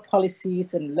fiscal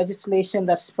policies and legislation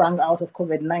that sprang out of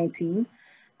COVID-19,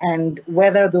 and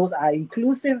whether those are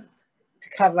inclusive to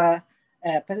cover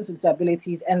persons with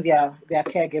disabilities and their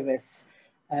caregivers.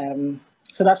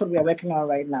 So that's what we are working on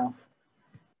right now.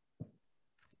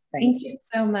 Thank you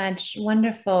so much.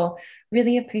 Wonderful.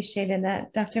 Really appreciated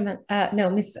that,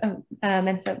 Ms.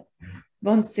 Mensa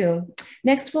Bonsu.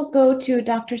 Next, we'll go to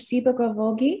Dr. Siba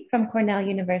Grovogui from Cornell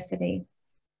University.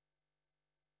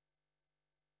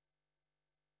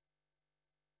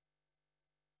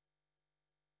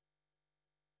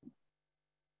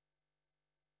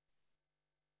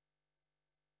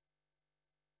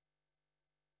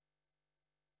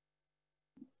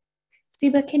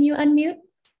 Siba, can you unmute?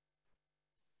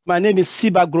 My name is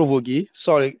Siba Grovogui.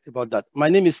 Sorry about that. My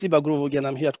name is Siba Grovogui, and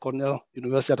I'm here at Cornell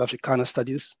University at Africana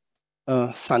Studies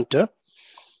Center.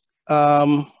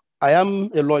 I am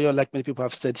a lawyer, like many people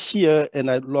have said here, and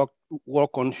I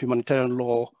work on humanitarian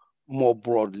law more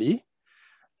broadly.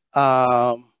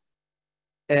 And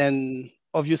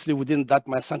obviously within that,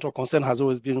 my central concern has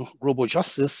always been global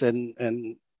justice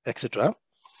and etc.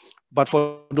 But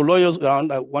for the lawyers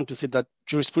around, I want to say that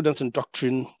jurisprudence and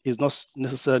doctrine is not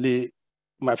necessarily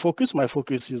my focus. My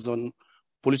focus is on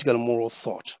political and moral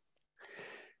thought.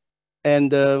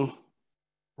 And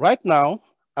right now,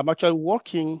 I'm actually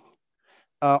working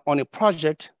on a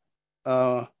project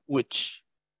which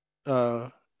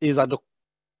is at the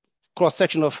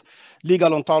cross-section of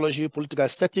legal ontology, political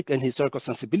aesthetic, and historical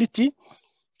sensibility.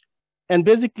 And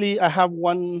basically, I have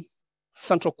one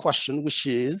central question, which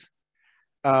is,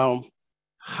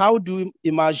 how do we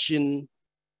imagine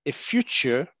a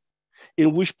future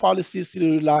in which policies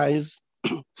relies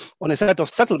on a set of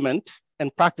settlement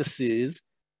and practices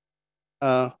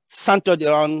centered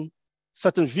around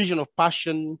certain vision of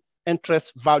passion,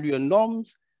 interest, value, and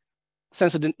norms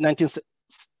since the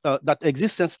that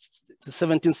exist since the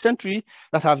 17th century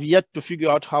that have yet to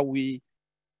figure out how we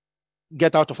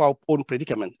get out of our own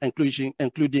predicament, including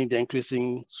the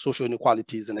increasing social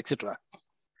inequalities and etc.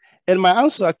 And my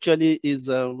answer actually is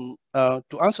to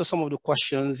answer some of the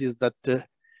questions is that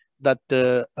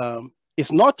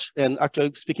it's not, and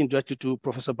actually speaking directly to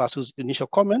Professor Basu's initial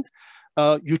comment,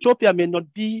 utopia may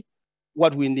not be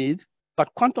what we need,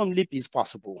 but quantum leap is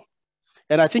possible.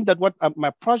 And I think that what my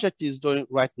project is doing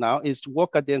right now is to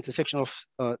work at the intersection of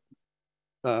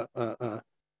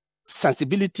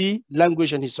sensibility,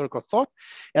 language, and historical thought.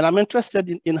 And I'm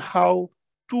interested in how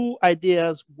two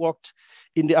ideas worked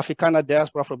in the Africana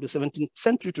diaspora from the 17th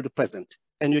century to the present.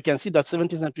 And you can see that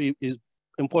 17th century is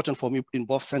important for me in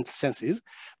both senses,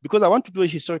 because I want to do a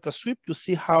historical sweep to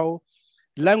see how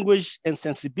language and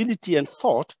sensibility and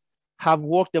thought have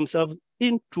worked themselves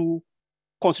into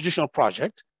constitutional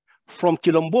project from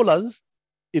quilombolas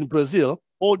in Brazil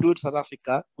all the way to South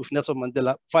Africa with Nelson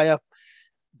Mandela via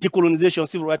decolonization,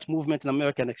 civil rights movement in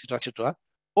America, and etc., etc.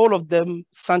 All of them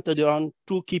centered around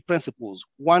two key principles.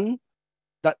 One,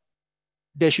 that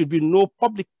there should be no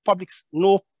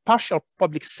partial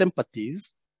public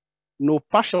sympathies, and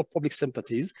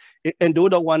the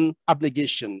other one,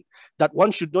 obligation, that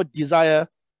one should not desire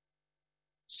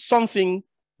something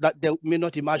that they may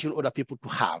not imagine other people to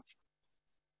have.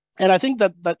 And I think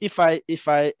that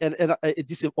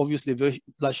this is obviously a very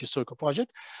large historical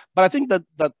project, but I think that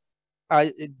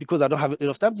because I don't have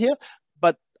enough time here,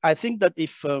 but I think that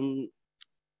if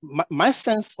my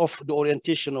sense of the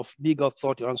orientation of legal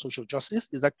thought around social justice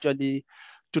is actually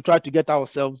to try to get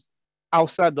ourselves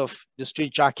outside of the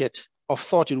straitjacket of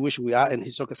thought in which we are and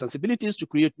historical sensibilities to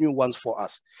create new ones for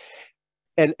us.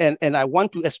 And I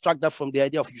want to extract that from the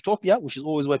idea of utopia, which is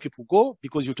always where people go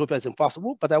because utopia is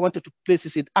impossible, but I wanted to place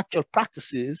this in actual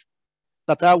practices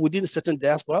that are within a certain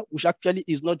diaspora, which actually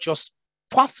is not just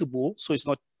possible, so it's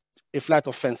not a flight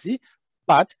of fancy,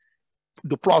 but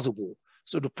the plausible.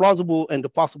 So the plausible and the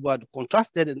possible are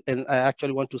contrasted, and I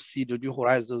actually want to see the new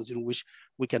horizons in which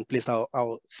we can place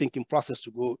our thinking process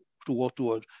to go to work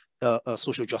toward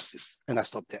social justice. And I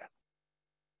stop there.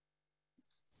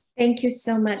 Thank you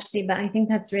so much, Siba. I think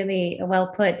that's really well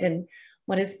put, and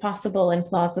what is possible and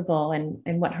plausible and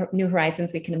what new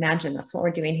horizons we can imagine. That's what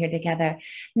we're doing here together.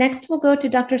 Next, we'll go to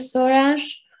Dr. Suraj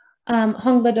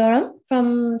Hongladoram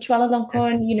from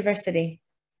Chulalongkorn University.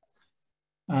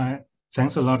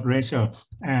 Thanks a lot, Rachel.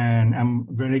 And I'm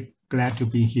very glad to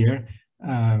be here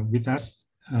with us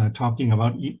talking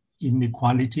about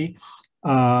inequality.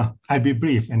 I'll be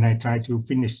brief and I try to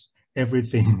finish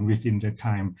everything within the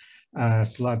time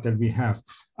slot that we have.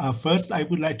 First, I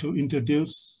would like to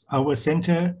introduce our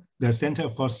center, the Center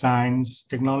for Science,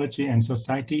 Technology and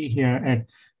Society here at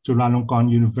Chulalongkorn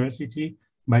University.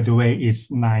 By the way, it's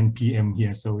 9 p.m.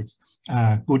 here, so it's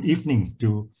good evening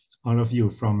to all of you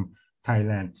from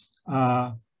Thailand.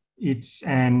 It's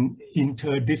an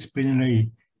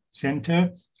interdisciplinary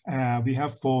center We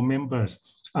have 4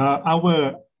 members.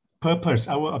 Our purpose,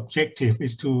 our objective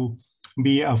is to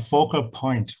be a focal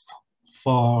point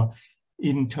for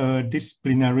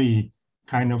interdisciplinary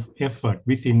kind of effort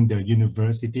within the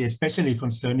university, especially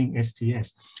concerning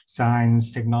STS,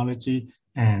 science, technology,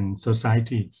 and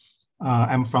society.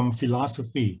 I'm from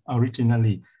philosophy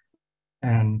originally,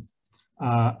 and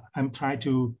I'm trying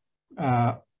to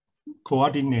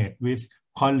coordinate with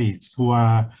colleagues who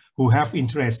have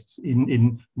interests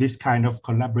in this kind of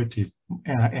collaborative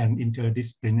and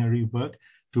interdisciplinary work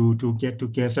to get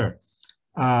together.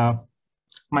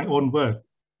 My own work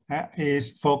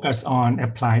is focused on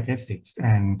applied ethics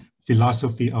and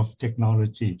philosophy of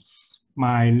technology.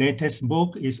 My latest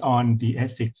book is on the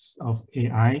ethics of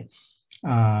AI,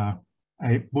 a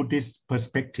Buddhist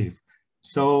perspective.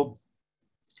 So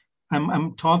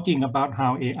I'm talking about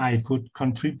how AI could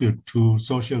contribute to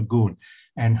social good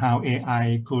and how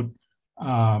AI could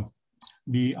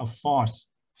be a force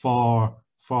for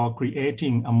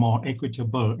creating a more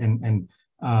equitable and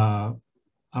a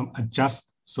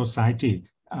just society,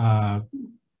 how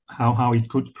it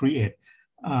could create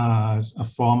a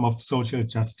form of social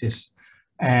justice.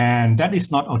 And that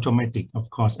is not automatic, of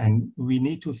course, and we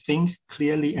need to think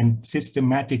clearly and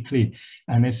systematically.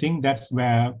 And I think that's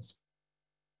where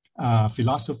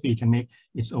philosophy can make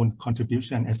its own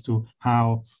contribution as to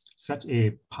how such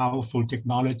a powerful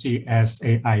technology as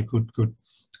AI could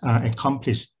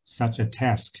accomplish such a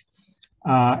task.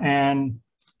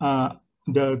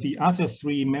 The other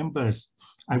 3 members,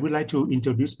 I would like to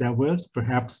introduce their works.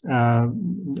 Perhaps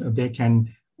they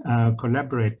can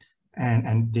collaborate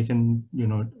and they can,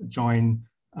 join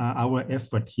our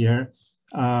effort here.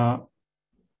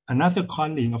 Another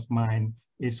colleague of mine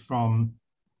is from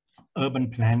urban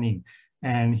planning,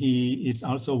 and he is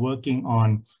also working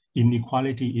on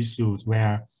inequality issues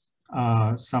where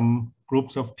some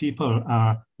groups of people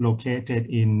are located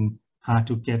in hard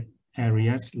to get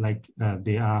areas, like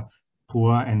they are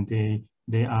poor and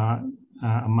they are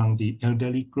among the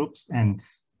elderly groups, and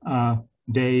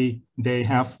they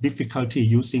have difficulty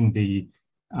using the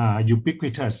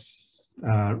ubiquitous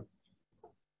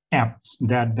apps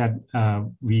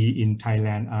that we in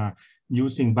Thailand are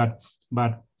using, but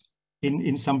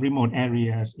in some remote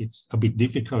areas, it's a bit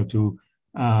difficult to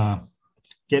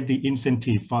get the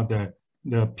incentive for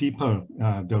the people,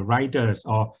 the riders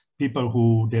or people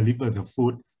who deliver the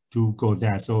food to go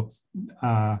there. So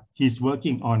he's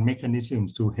working on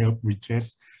mechanisms to help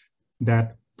redress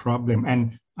that problem.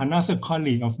 And another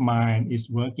colleague of mine is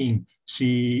working,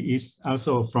 she is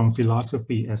also from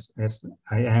philosophy as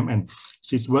I am, and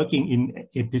she's working in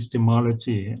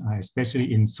epistemology,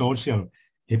 especially in social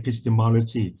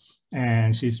epistemology,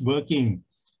 and she's working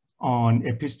on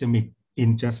epistemic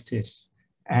injustice.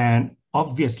 And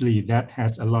obviously that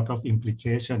has a lot of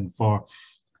implication for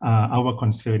our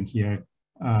concern here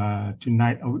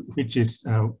tonight, which is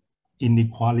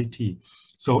inequality.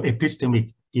 So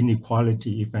epistemic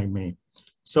inequality, if I may.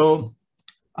 So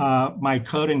my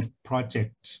current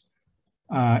project,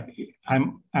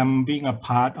 I'm being a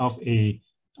part of a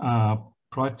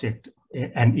project,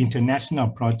 an international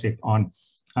project on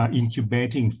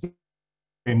incubating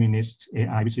feminist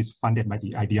AI, which is funded by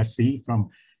the IDRC from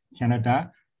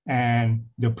Canada. And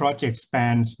the project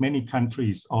spans many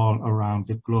countries all around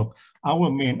the globe.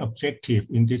 Our main objective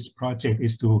in this project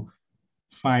is to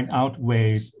find out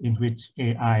ways in which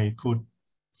AI could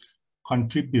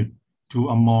contribute to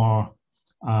a more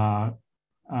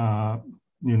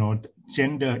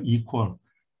gender equal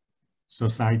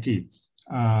society,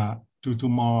 to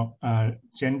more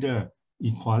gender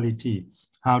equality,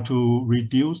 how to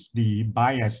reduce the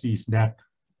biases that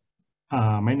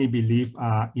many believe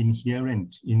are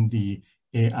inherent in the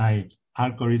AI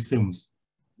algorithms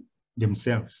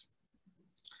themselves,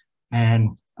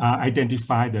 and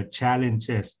identify the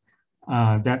challenges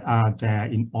that are there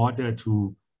in order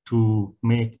to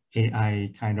make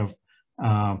AI kind of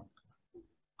a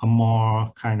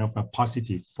more kind of a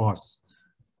positive force.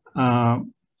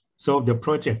 So the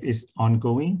project is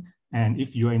ongoing, and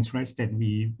if you're interested,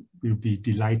 we will be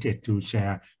delighted to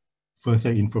share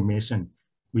further information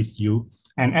with you.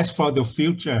 And as for the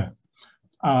future,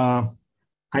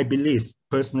 I believe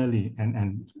personally,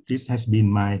 and this has been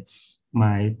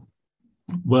my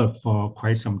work for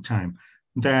quite some time,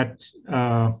 that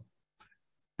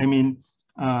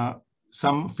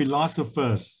some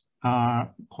philosophers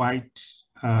are quite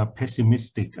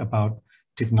pessimistic about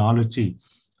technology.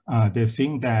 They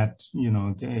think that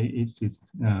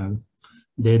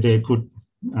they could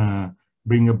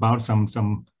bring about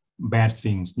some bad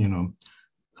things.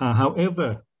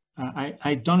 However,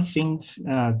 I don't think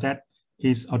that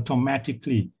is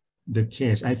automatically the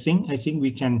case. I think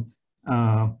we can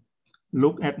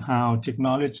look at how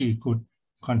technology could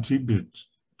contribute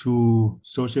to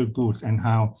social goods and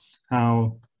how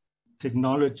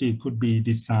technology could be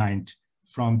designed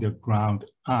from the ground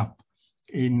up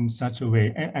in such a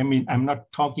way. I mean, I'm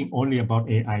not talking only about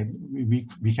AI.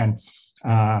 We can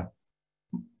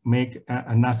make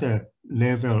another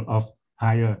level of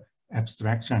higher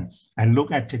abstraction and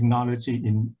look at technology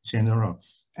in general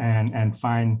and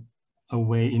find a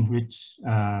way in which,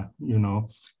 you know,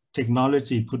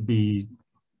 technology could be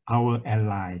our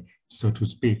ally, so to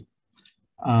speak.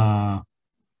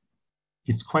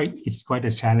 It's quite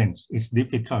a challenge. It's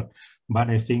difficult, but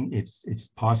I think it's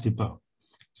possible.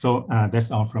 So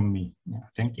that's all from me. Yeah,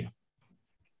 thank you.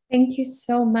 Thank you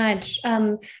so much.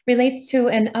 Relates to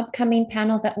an upcoming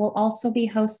panel that we'll also be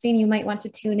hosting. You might want to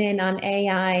tune in on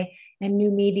AI and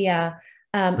new media,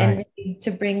 and really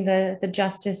to bring the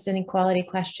justice and equality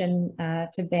question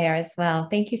to bear as well.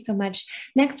 Thank you so much.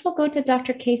 Next, we'll go to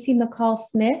Dr. Casey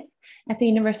McCall-Smith at the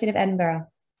University of Edinburgh.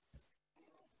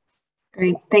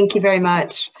 Great, thank you very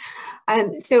much.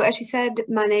 So as she said,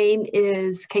 my name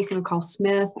is Casey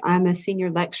McCall-Smith. I'm a senior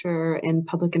lecturer in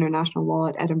public international law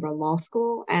at Edinburgh Law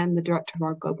School and the director of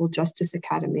our Global Justice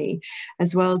Academy,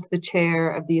 as well as the chair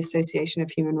of the Association of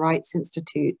Human Rights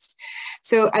Institutes.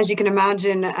 So as you can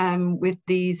imagine, with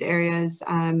these areas,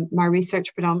 my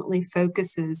research predominantly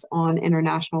focuses on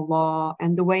international law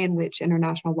and the way in which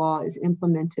international law is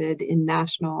implemented in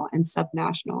national and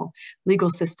subnational legal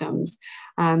systems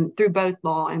through both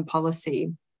law and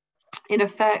policy. In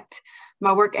effect,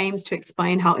 my work aims to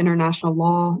explain how international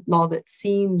law that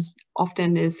seems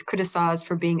often is criticized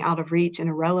for being out of reach and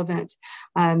irrelevant.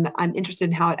 I'm interested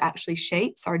in how it actually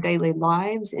shapes our daily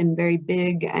lives in very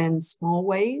big and small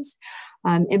ways.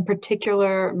 In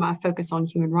particular, my focus on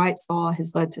human rights law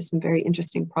has led to some very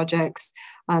interesting projects,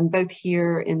 both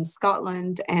here in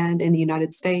Scotland and in the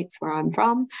United States, where I'm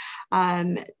from.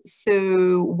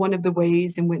 So one of the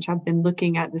ways in which I've been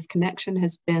looking at this connection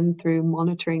has been through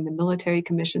monitoring the military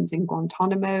commissions in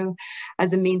Guantanamo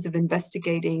as a means of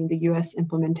investigating the US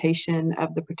implementation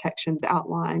of the protections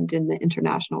outlined in the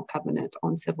International Covenant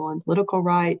on Civil and Political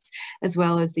Rights, as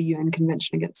well as the UN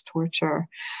Convention Against Torture.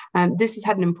 This has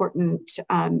had an important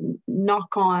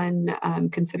knock-on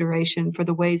consideration for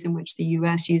the ways in which the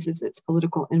US uses its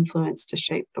political influence to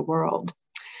shape the world.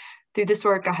 Through this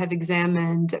work, I have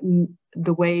examined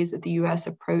the ways that the US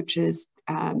approaches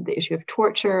the issue of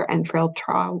torture and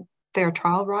fair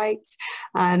trial rights,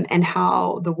 and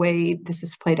how the way this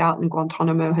is played out in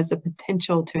Guantanamo has the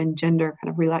potential to engender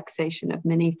kind of relaxation of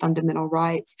many fundamental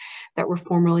rights that were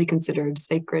formerly considered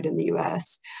sacred in the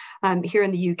US. Here in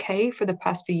the UK, for the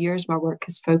past few years, my work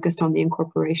has focused on the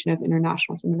incorporation of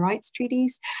international human rights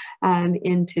treaties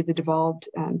into the devolved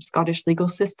Scottish legal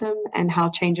system and how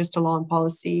changes to law and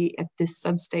policy at this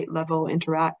sub-state level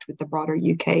interact with the broader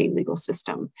UK legal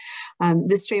system.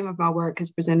 This stream of my work has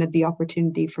presented the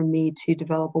opportunity for me to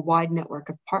develop a wide network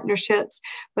of partnerships,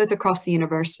 both across the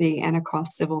university and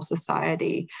across civil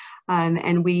society.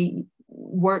 And we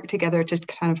work together to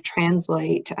kind of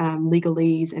translate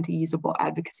legalese into usable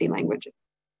advocacy language.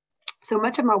 So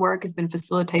much of my work has been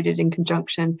facilitated in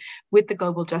conjunction with the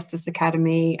Global Justice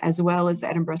Academy, as well as the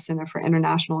Edinburgh Center for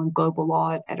International and Global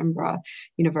Law at Edinburgh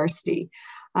University.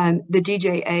 The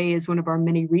GJA is one of our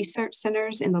many research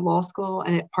centers in the law school,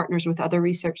 and it partners with other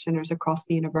research centers across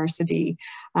the university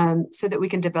so that we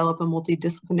can develop a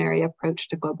multidisciplinary approach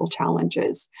to global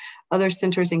challenges. Other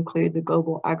centers include the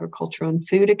Global Agriculture and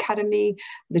Food Academy,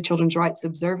 the Children's Rights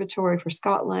Observatory for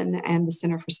Scotland, and the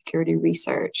Center for Security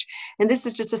Research. And this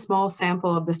is just a small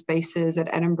sample of the spaces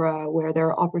at Edinburgh where there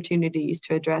are opportunities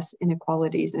to address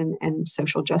inequalities and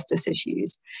social justice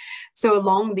issues. So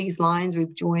along these lines,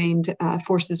 we've joined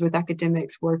forces with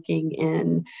academics working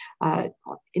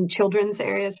in children's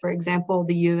areas. For example,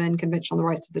 the UN Convention on the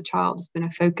Rights of the Child has been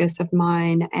a focus of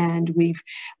mine, and we've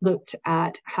looked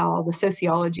at how the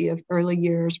sociology of early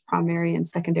years, primary and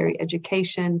secondary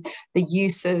education, the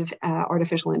use of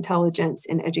artificial intelligence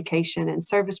in education and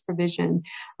service provision,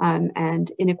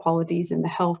 and inequalities in the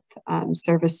health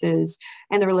services,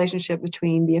 and the relationship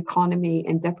between the economy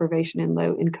and deprivation in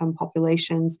low-income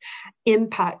populations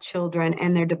impact children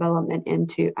and their development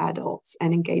into adults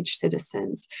and engaged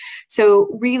citizens. So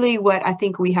really what I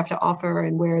think we have to offer,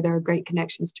 and where there are great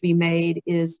connections to be made,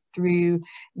 is through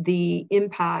the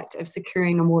impact of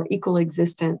securing a more equal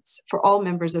existence for all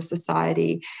members of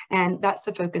society. And that's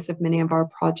the focus of many of our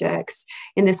projects.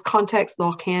 In this context,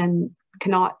 law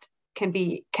cannot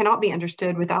cannot be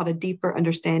understood without a deeper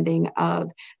understanding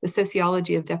of the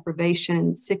sociology of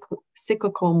deprivation,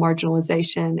 cyclical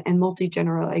marginalization, and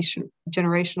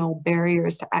multi-generational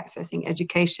barriers to accessing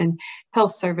education,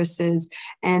 health services,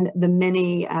 and the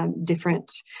many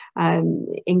different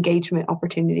engagement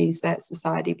opportunities that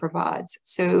society provides.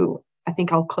 So I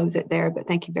think I'll close it there, but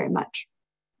thank you very much.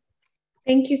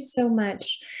 Thank you so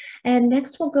much. And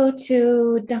next we'll go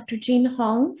to Dr. Jean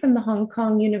Hong from the Hong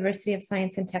Kong University of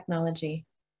Science and Technology.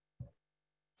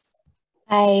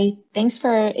 Hi, thanks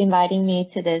for inviting me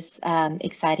to this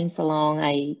exciting salon.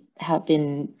 I have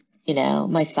been,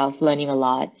 myself learning a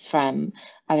lot from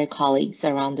other colleagues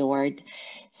around the world.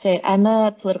 So I'm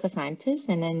a political scientist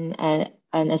and then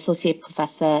an associate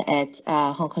professor at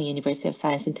Hong Kong University of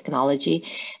Science and Technology.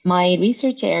 My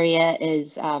research area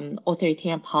is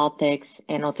authoritarian politics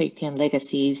and authoritarian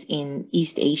legacies in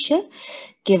East Asia.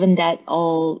 Given that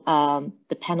all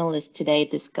the panelists today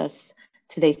discuss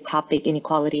today's topic,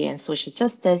 inequality and social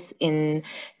justice in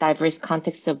diverse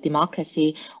contexts of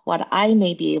democracy, what I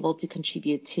may be able to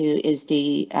contribute to is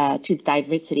the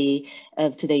diversity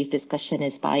of today's discussion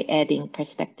is by adding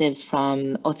perspectives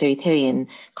from authoritarian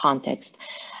context.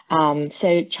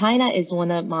 So China is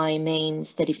one of my main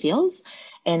study fields,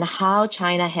 and how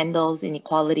China handles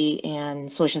inequality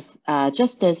and social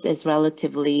justice is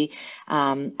relatively,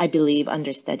 I believe,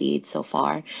 understudied so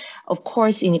far. Of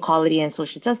course, inequality and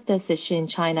social justice issue in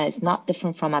China is not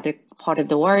different from other part of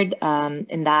the world,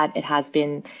 in that it has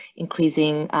been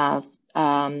increasingly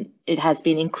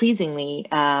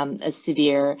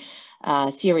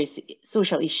a serious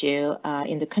social issue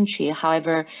in the country.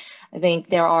 However, I think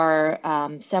there are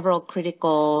several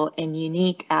critical and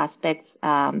unique aspects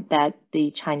that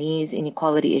the Chinese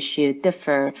inequality issue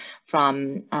differ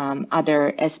from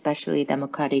other, especially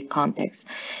democratic contexts.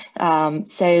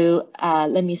 So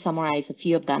let me summarize a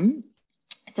few of them.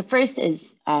 So first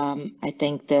is, I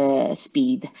think, the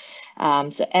speed.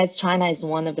 So as China is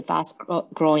one of the fast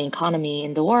growing economy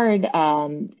in the world,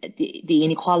 the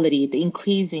inequality, the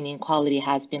increase in inequality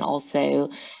has been also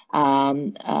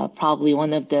probably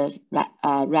one of the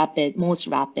most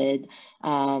rapid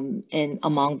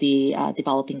among the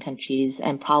developing countries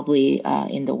and probably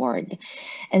in the world.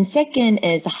 And second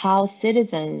is how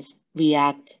citizens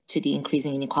react to the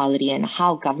increasing inequality and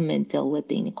how government deal with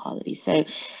the inequality. So,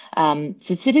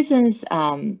 citizens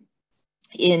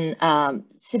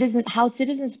how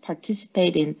citizens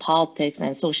participate in politics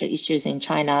and social issues in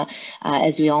China,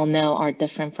 as we all know, are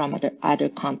different from other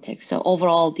contexts. So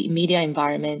overall, the media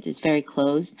environment is very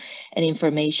closed, and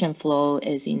information flow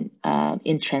is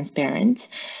intransparent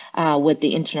with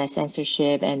the internet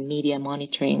censorship and media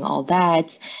monitoring, all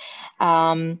that.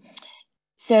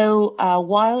 So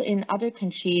while in other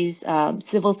countries,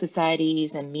 civil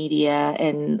societies and media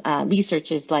and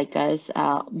researchers like us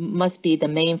must be the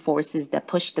main forces that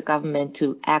push the government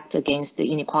to act against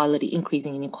the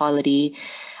increasing inequality,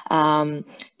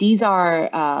 these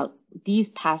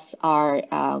paths are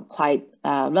quite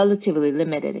relatively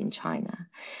limited in China.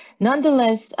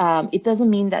 Nonetheless, it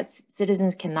doesn't mean that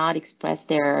citizens cannot express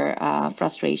their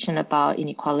frustration about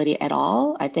inequality at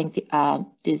all. I think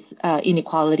this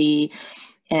inequality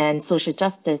and social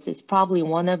justice is probably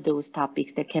one of those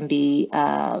topics that can be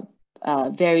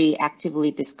very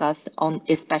actively discussed,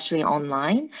 especially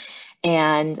online,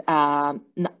 and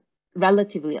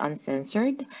relatively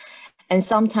uncensored. And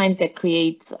sometimes that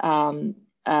creates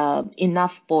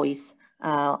enough voice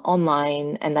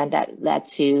online, and then that led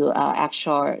to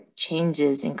actual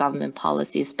changes in government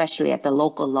policy, especially at the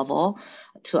local level,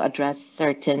 to address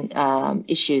certain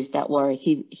issues that were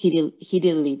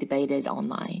heatedly debated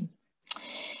online.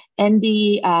 And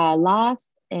the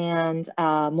last and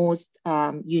most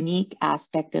unique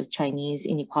aspect of Chinese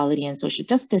inequality and social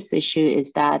justice issue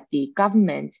is that the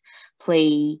government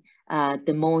play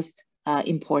the most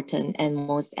important and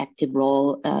most active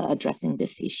role addressing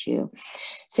this issue.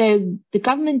 So the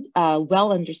government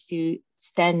well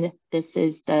understand this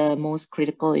is the most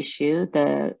critical issue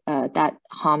that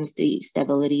harms the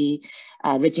stability,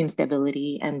 regime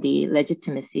stability, and the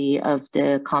legitimacy of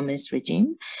the communist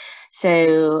regime.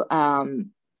 So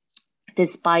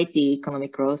despite the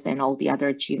economic growth and all the other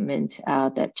achievement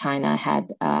that China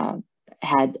had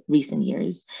recent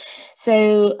years.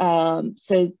 So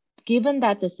given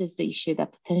that this is the issue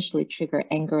that potentially trigger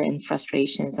anger and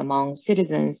frustrations among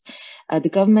citizens, the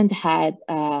government had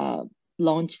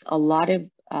launched a lot of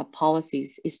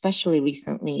policies, especially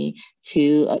recently,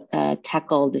 to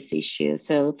tackle this issue.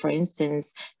 So for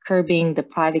instance, curbing the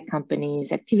private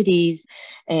companies' activities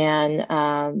and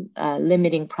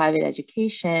limiting private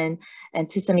education, and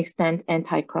to some extent,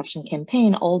 anti-corruption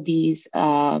campaign, all these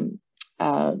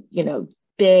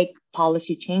big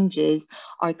policy changes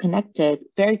are connected,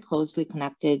 very closely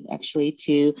connected actually,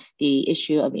 to the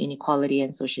issue of inequality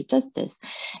and social justice.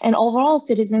 And overall,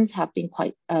 citizens have been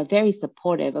quite very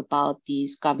supportive about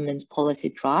these government policy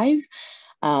drive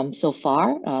so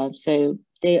far. So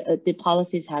the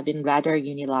policies have been rather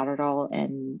unilateral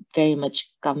and very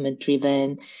much government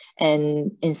driven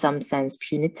and in some sense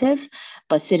punitive,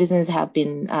 but citizens have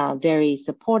been very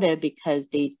supportive because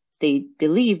they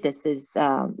believe this is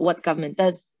what government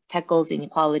does, tackles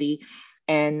inequality,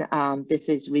 and this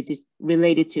is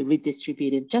related to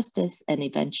redistributive justice and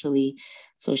eventually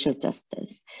social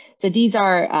justice. So these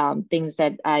are things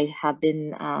that I have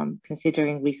been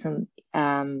considering recent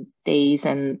days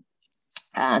and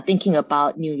thinking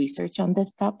about new research on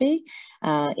this topic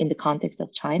in the context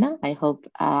of China. I hope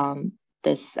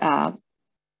this add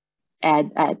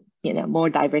more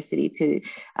diversity to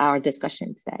our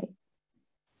discussion today.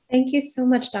 Thank you so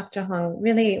much, Dr. Hong.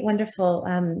 Really wonderful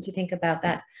to think about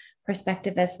that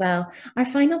perspective as well. Our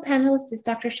final panelist is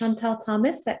Dr. Chantal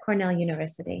Thomas at Cornell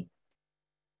University.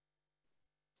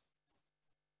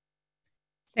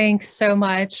 Thanks so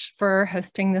much for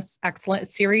hosting this excellent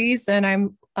series, and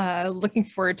I'm looking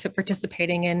forward to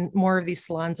participating in more of these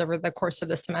salons over the course of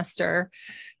the semester.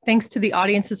 Thanks to the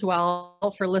audience as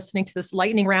well for listening to this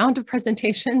lightning round of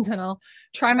presentations, and I'll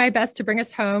try my best to bring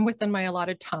us home within my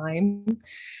allotted time.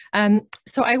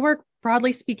 So I work,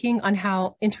 broadly speaking, on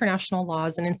how international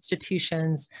laws and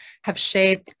institutions have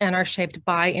shaped and are shaped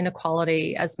by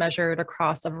inequality as measured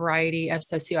across a variety of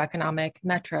socioeconomic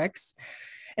metrics.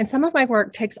 And some of my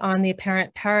work takes on the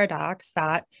apparent paradox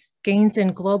that gains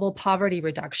in global poverty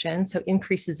reduction, so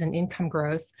increases in income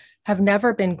growth, have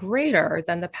never been greater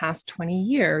than the past 20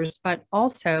 years, but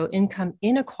also income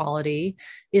inequality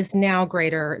is now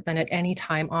greater than at any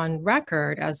time on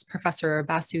record, as Professor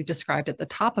Basu described at the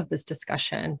top of this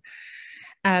discussion.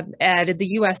 And in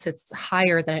the US, it's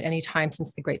higher than at any time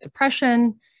since the Great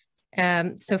Depression.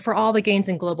 So for all the gains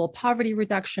in global poverty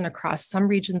reduction across some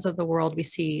regions of the world, we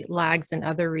see lags in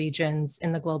other regions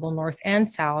in the global north and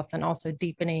south, and also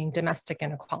deepening domestic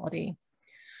inequality.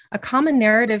 A common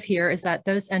narrative here is that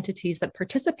those entities that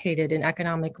participated in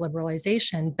economic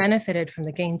liberalization benefited from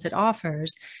the gains it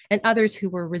offers, and others who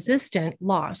were resistant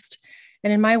lost.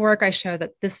 And in my work, I show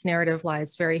that this narrative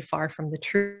lies very far from the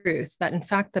truth, that in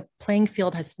fact, the playing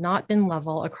field has not been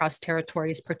level across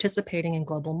territories participating in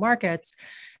global markets,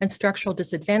 and structural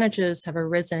disadvantages have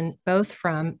arisen both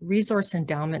from resource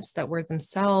endowments that were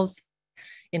themselves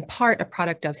in part a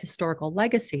product of historical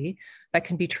legacy that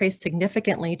can be traced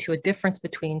significantly to a difference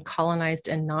between colonized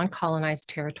and non-colonized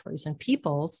territories and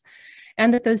peoples,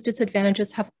 and that those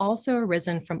disadvantages have also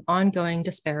arisen from ongoing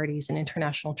disparities in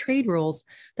international trade rules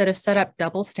that have set up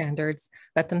double standards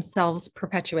that themselves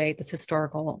perpetuate this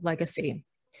historical legacy.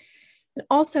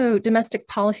 Also, domestic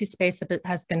policy space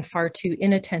has been far too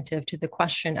inattentive to the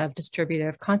question of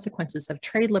distributive consequences of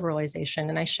trade liberalization,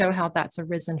 and I show how that's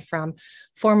arisen from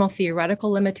formal theoretical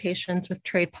limitations with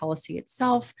trade policy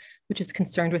itself, which is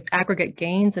concerned with aggregate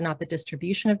gains and not the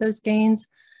distribution of those gains.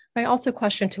 I also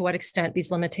question to what extent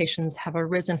these limitations have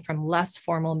arisen from less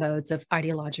formal modes of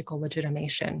ideological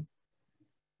legitimation.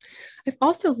 I've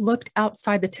also looked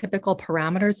outside the typical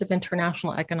parameters of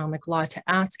international economic law to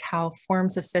ask how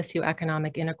forms of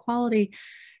socioeconomic inequality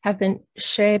have been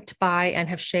shaped by and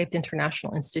have shaped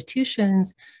international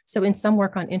institutions. So in some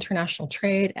work on international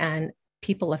trade and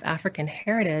people of African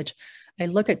heritage, I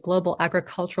look at global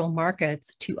agricultural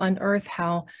markets to unearth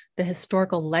how the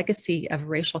historical legacy of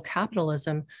racial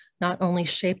capitalism not only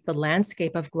shaped the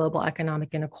landscape of global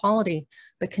economic inequality,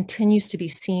 but continues to be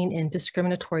seen in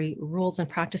discriminatory rules and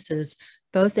practices,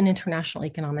 both in international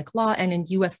economic law and in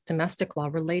US domestic law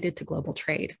related to global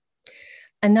trade.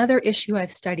 Another issue I've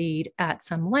studied at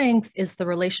some length is the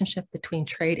relationship between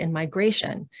trade and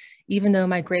migration. Even though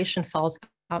migration falls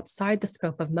outside the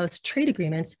scope of most trade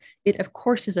agreements, it of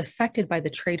course is affected by the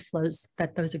trade flows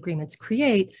that those agreements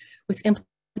create, with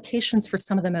implications for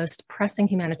some of the most pressing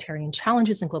humanitarian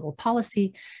challenges in global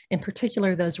policy, in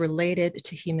particular those related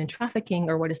to human trafficking,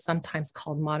 or what is sometimes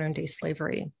called modern day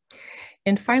slavery.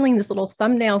 And finally, in this little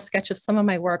thumbnail sketch of some of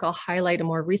my work, I'll highlight a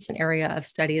more recent area of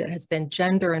study that has been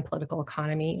gender and political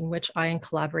economy, in which I and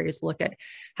collaborators look at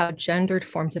how gendered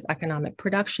forms of economic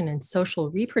production and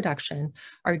social reproduction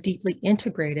are deeply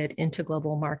integrated into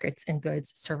global markets and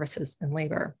goods, services, and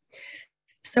labor.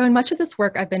 So in much of this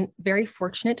work, I've been very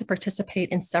fortunate to participate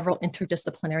in several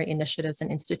interdisciplinary initiatives and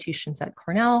institutions at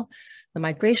Cornell. The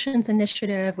Migrations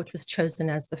Initiative, which was chosen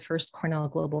as the first Cornell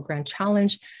Global Grand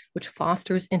Challenge, which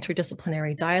fosters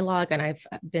interdisciplinary dialogue. And I've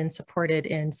been supported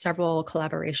in several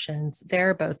collaborations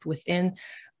there, both within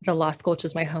the law school, which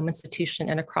is my home institution,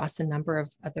 and across a number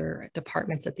of other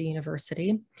departments at the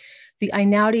university. The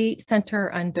Einaudi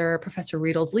Center, under Professor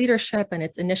Riedel's leadership and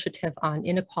its initiative on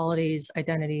inequalities,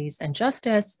 identities, and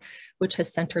justice, which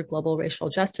has centered global racial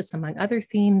justice among other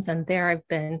themes. And there I've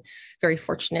been very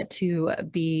fortunate to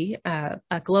be a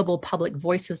Global Public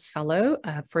Voices Fellow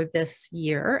for this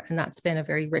year, and that's been a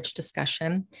very rich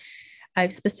discussion.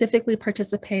 I've specifically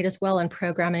participated as well in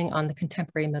programming on the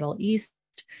contemporary Middle East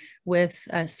with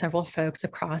several folks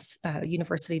across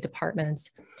university departments.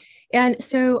 And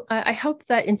so I hope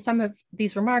that in some of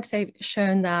these remarks, I've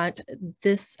shown that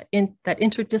that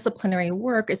interdisciplinary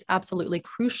work is absolutely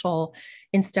crucial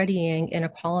in studying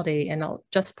inequality. And I'll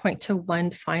just point to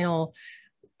one final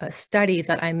study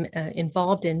that I'm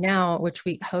involved in now, which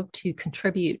we hope to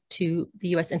contribute to the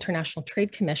U.S. International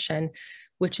Trade Commission,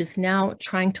 which is now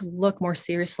trying to look more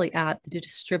seriously at the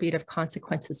distributive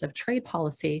consequences of trade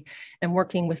policy, and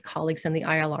working with colleagues in the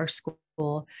ILR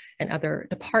school and other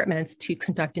departments to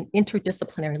conduct an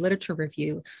interdisciplinary literature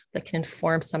review that can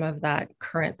inform some of that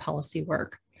current policy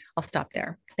work. I'll stop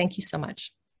there. Thank you so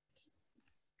much.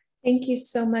 Thank you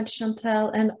so much, Chantal,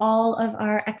 and all of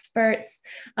our experts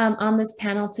on this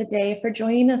panel today for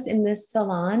joining us in this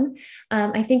salon.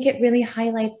 I think it really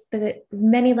highlights the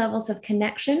many levels of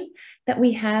connection that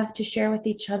we have to share with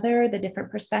each other, the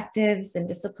different perspectives and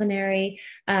disciplinary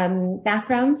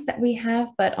backgrounds that we have,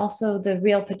 but also the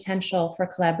real potential for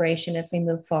collaboration as we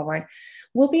move forward.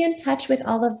 We'll be in touch with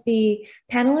all of the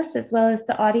panelists as well as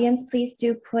the audience. Please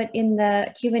do put in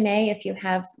the Q&A if you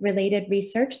have related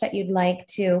research that you'd like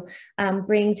to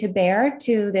bring to bear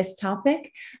to this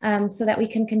topic, so that we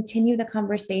can continue the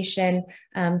conversation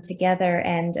together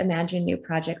and imagine new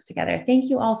projects together. Thank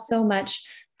you all so much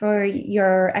for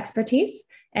your expertise,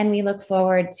 and we look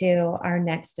forward to our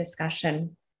next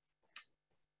discussion.